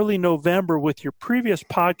 Being early November with your previous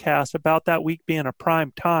podcast about that week being a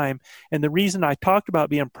prime time, and the reason I talked about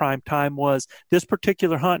being prime time was this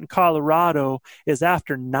particular hunt in Colorado is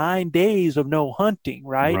after 9 days of no hunting,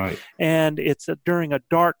 right? And it's during a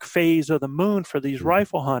dark phase of the moon for these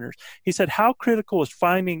rifle hunters. He said, how critical is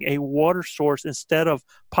finding a water source instead of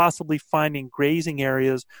possibly finding grazing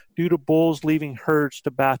areas due to bulls leaving herds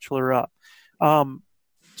to bachelor up?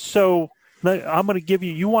 So I'm going to give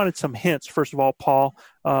you wanted some hints, first of all, Paul,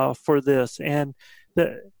 for this. And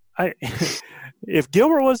if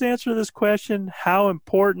Gilbert was to answer this question, how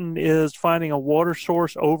important is finding a water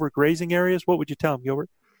source over grazing areas? What would you tell him, Gilbert?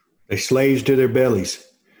 They're slaves to their bellies.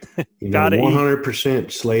 100%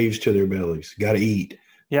 eat. Slaves to their bellies. Got to eat.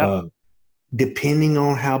 Yeah. Depending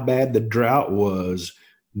on how bad the drought was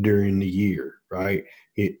during the year, right?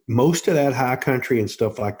 Most of that high country and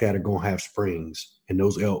stuff like that are going to have springs, and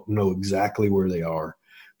those elk know exactly where they are.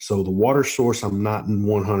 So the water source, I'm not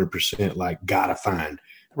 100% like got to find.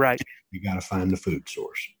 Right. You got to find the food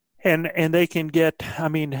source. And they can get,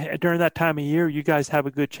 during that time of year, you guys have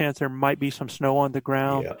a good chance there might be some snow on the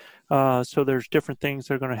ground. Yeah. So there's different things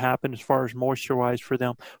that are going to happen as far as moisture-wise for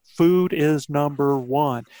them. Food is number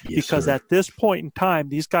one. Yes, because sir. at this point in time,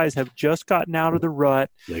 these guys have just gotten out of the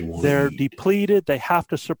rut. They're depleted. They have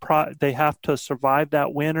to survive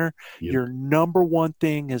that winter. Yep. Your number one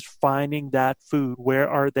thing is finding that food. Where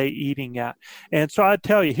are they eating at? And so I'd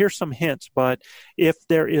tell you, here's some hints, but if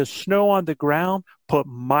there is snow on the ground, put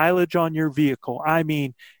mileage on your vehicle.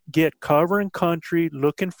 Get covering country,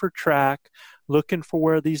 looking for track, looking for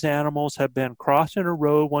where these animals have been crossing a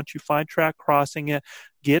road. Once you find track crossing it,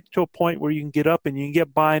 get to a point where you can get up and you can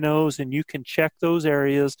get binos and you can check those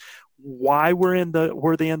areas. Why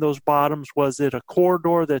were they in those bottoms? Was it a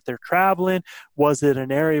corridor that they're traveling? Was it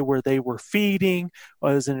an area where they were feeding?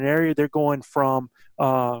 Was it an area they're going from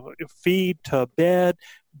feed to bed?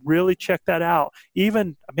 Really check that out.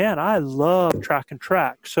 I love track and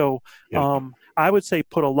track. So I would say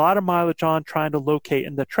put a lot of mileage on trying to locate.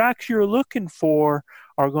 And the tracks you're looking for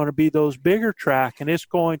are going to be those bigger track, and it's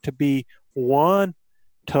going to be 1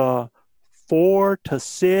 to 4 to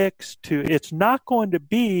 6 to, it's not going to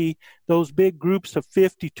be those big groups of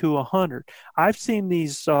 50 to 100. I've seen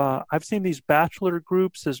these bachelor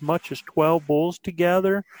groups as much as 12 bulls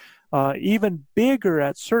together. Even bigger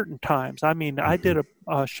at certain times. I did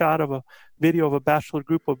a shot of a video of a bachelor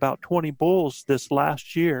group of about 20 bulls this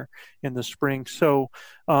last year in the spring. So,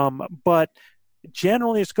 but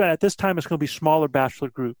generally at this time, it's going to be smaller bachelor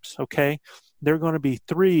groups. Okay. They're going to be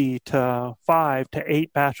 3 to 5 to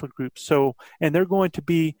 8 bachelor groups. So, and they're going to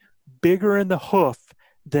be bigger in the hoof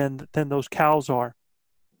than those cows are.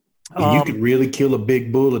 And you could really kill a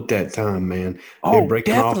big bull at that time, man. They're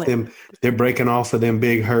breaking off of them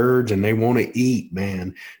big herds, and they want to eat,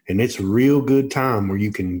 man. And it's a real good time where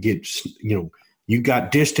you can get, you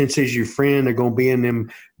got distances, your friend. They're going to be in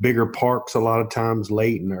them bigger parks a lot of times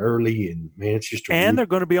late and early. And, man, it's just they're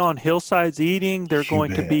going to be on hillsides eating. They're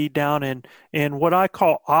going to be down in what I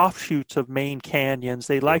call offshoots of main canyons.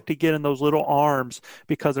 They like to get in those little arms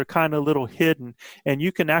because they're kind of a little hidden. And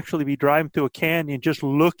you can actually be driving through a canyon just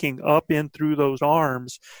looking up in through those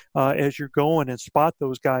arms as you're going and spot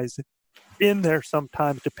those guys in there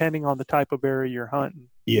sometimes, depending on the type of area you're hunting.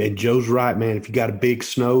 Yeah, and Joe's right, man. If you got a big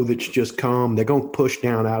snow that's just come, they're going to push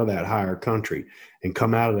down out of that higher country and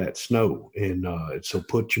come out of that snow. And so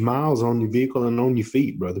put your miles on your vehicle and on your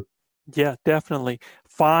feet, brother. Yeah, definitely.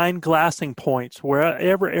 Find glassing points.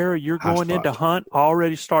 Wherever area you're going in to hunt,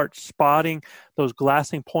 already start spotting those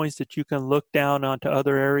glassing points that you can look down onto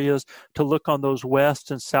other areas to look on those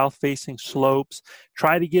west and south facing slopes.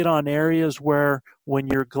 Try to get on areas where when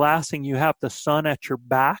you're glassing, you have the sun at your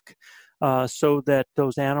back. So that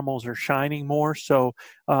those animals are shining more. So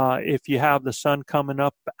if you have the sun coming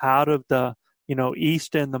up out of the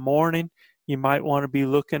east in the morning, you might want to be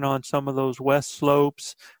looking on some of those west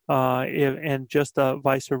slopes and just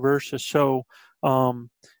vice versa. So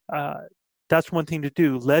that's one thing to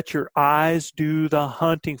do. Let your eyes do the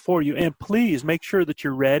hunting for you. And please make sure that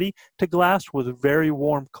you're ready to glass with very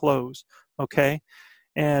warm clothes, okay?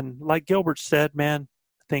 And like Gilbert said, man,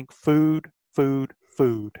 think food, food,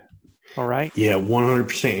 food. All right? Yeah,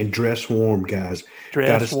 100%. And dress warm, guys.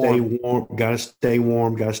 Dress stay warm. Got to stay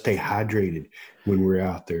warm. Got to stay hydrated when we're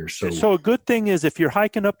out there. So a good thing is if you're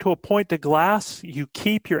hiking up to a point to glass, you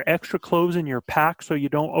keep your extra clothes in your pack so you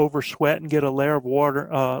don't over sweat and get a layer of water,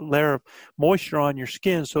 layer of moisture on your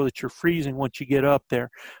skin so that you're freezing once you get up there.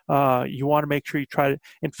 You want to make sure you try to.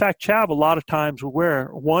 In fact, Chav a lot of times will wear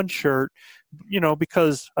one shirt,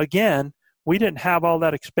 because again, we didn't have all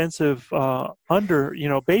that expensive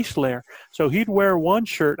base layer. So he'd wear one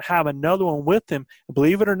shirt, have another one with him.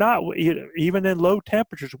 Believe it or not, even in low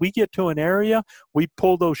temperatures, we get to an area, we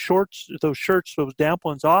pull those shirts, those damp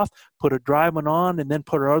ones off, put a dry one on, and then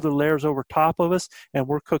put our other layers over top of us, and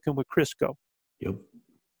we're cooking with Crisco. Yep.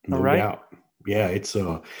 No all right? doubt. Yeah, it's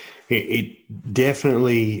it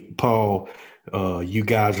definitely, Paul, you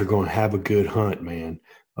guys are going to have a good hunt, man.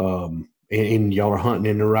 And y'all are hunting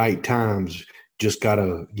in the right times. Just got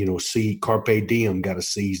to, see Carpe Diem, got to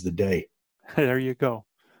seize the day. There you go.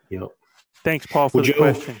 Yep. Thanks, Paul, for the Joe,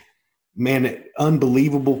 question. Man,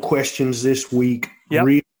 unbelievable questions this week. Yep.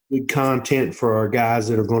 Really good content for our guys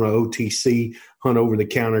that are going to OTC, hunt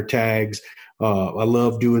over-the-counter tags. I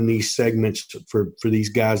love doing these segments for these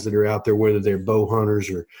guys that are out there, whether they're bow hunters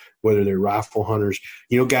or whether they're rifle hunters.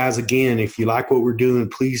 Guys, again, if you like what we're doing,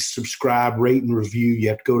 please subscribe, rate, and review. You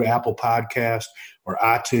have to go to Apple Podcasts or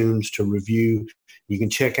iTunes to review. You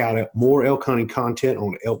can check out more elk hunting content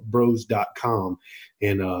on elkbros.com.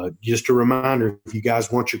 And just a reminder, if you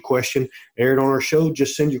guys want your question aired on our show,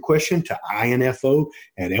 just send your question to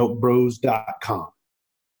info@elkbros.com.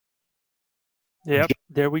 Yep,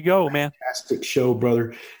 there we go, man. Fantastic show,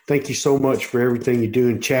 brother. Thank you so much for everything you do.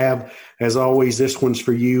 And Chav, as always, this one's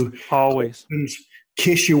for you. Always. Husbands,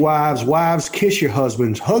 kiss your wives. Wives, kiss your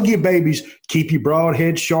husbands. Hug your babies. Keep your broad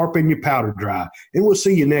head sharp and your powder dry. And we'll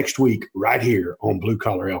see you next week right here on Blue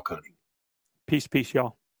Collar Elk Hunting. Peace,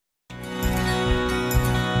 y'all.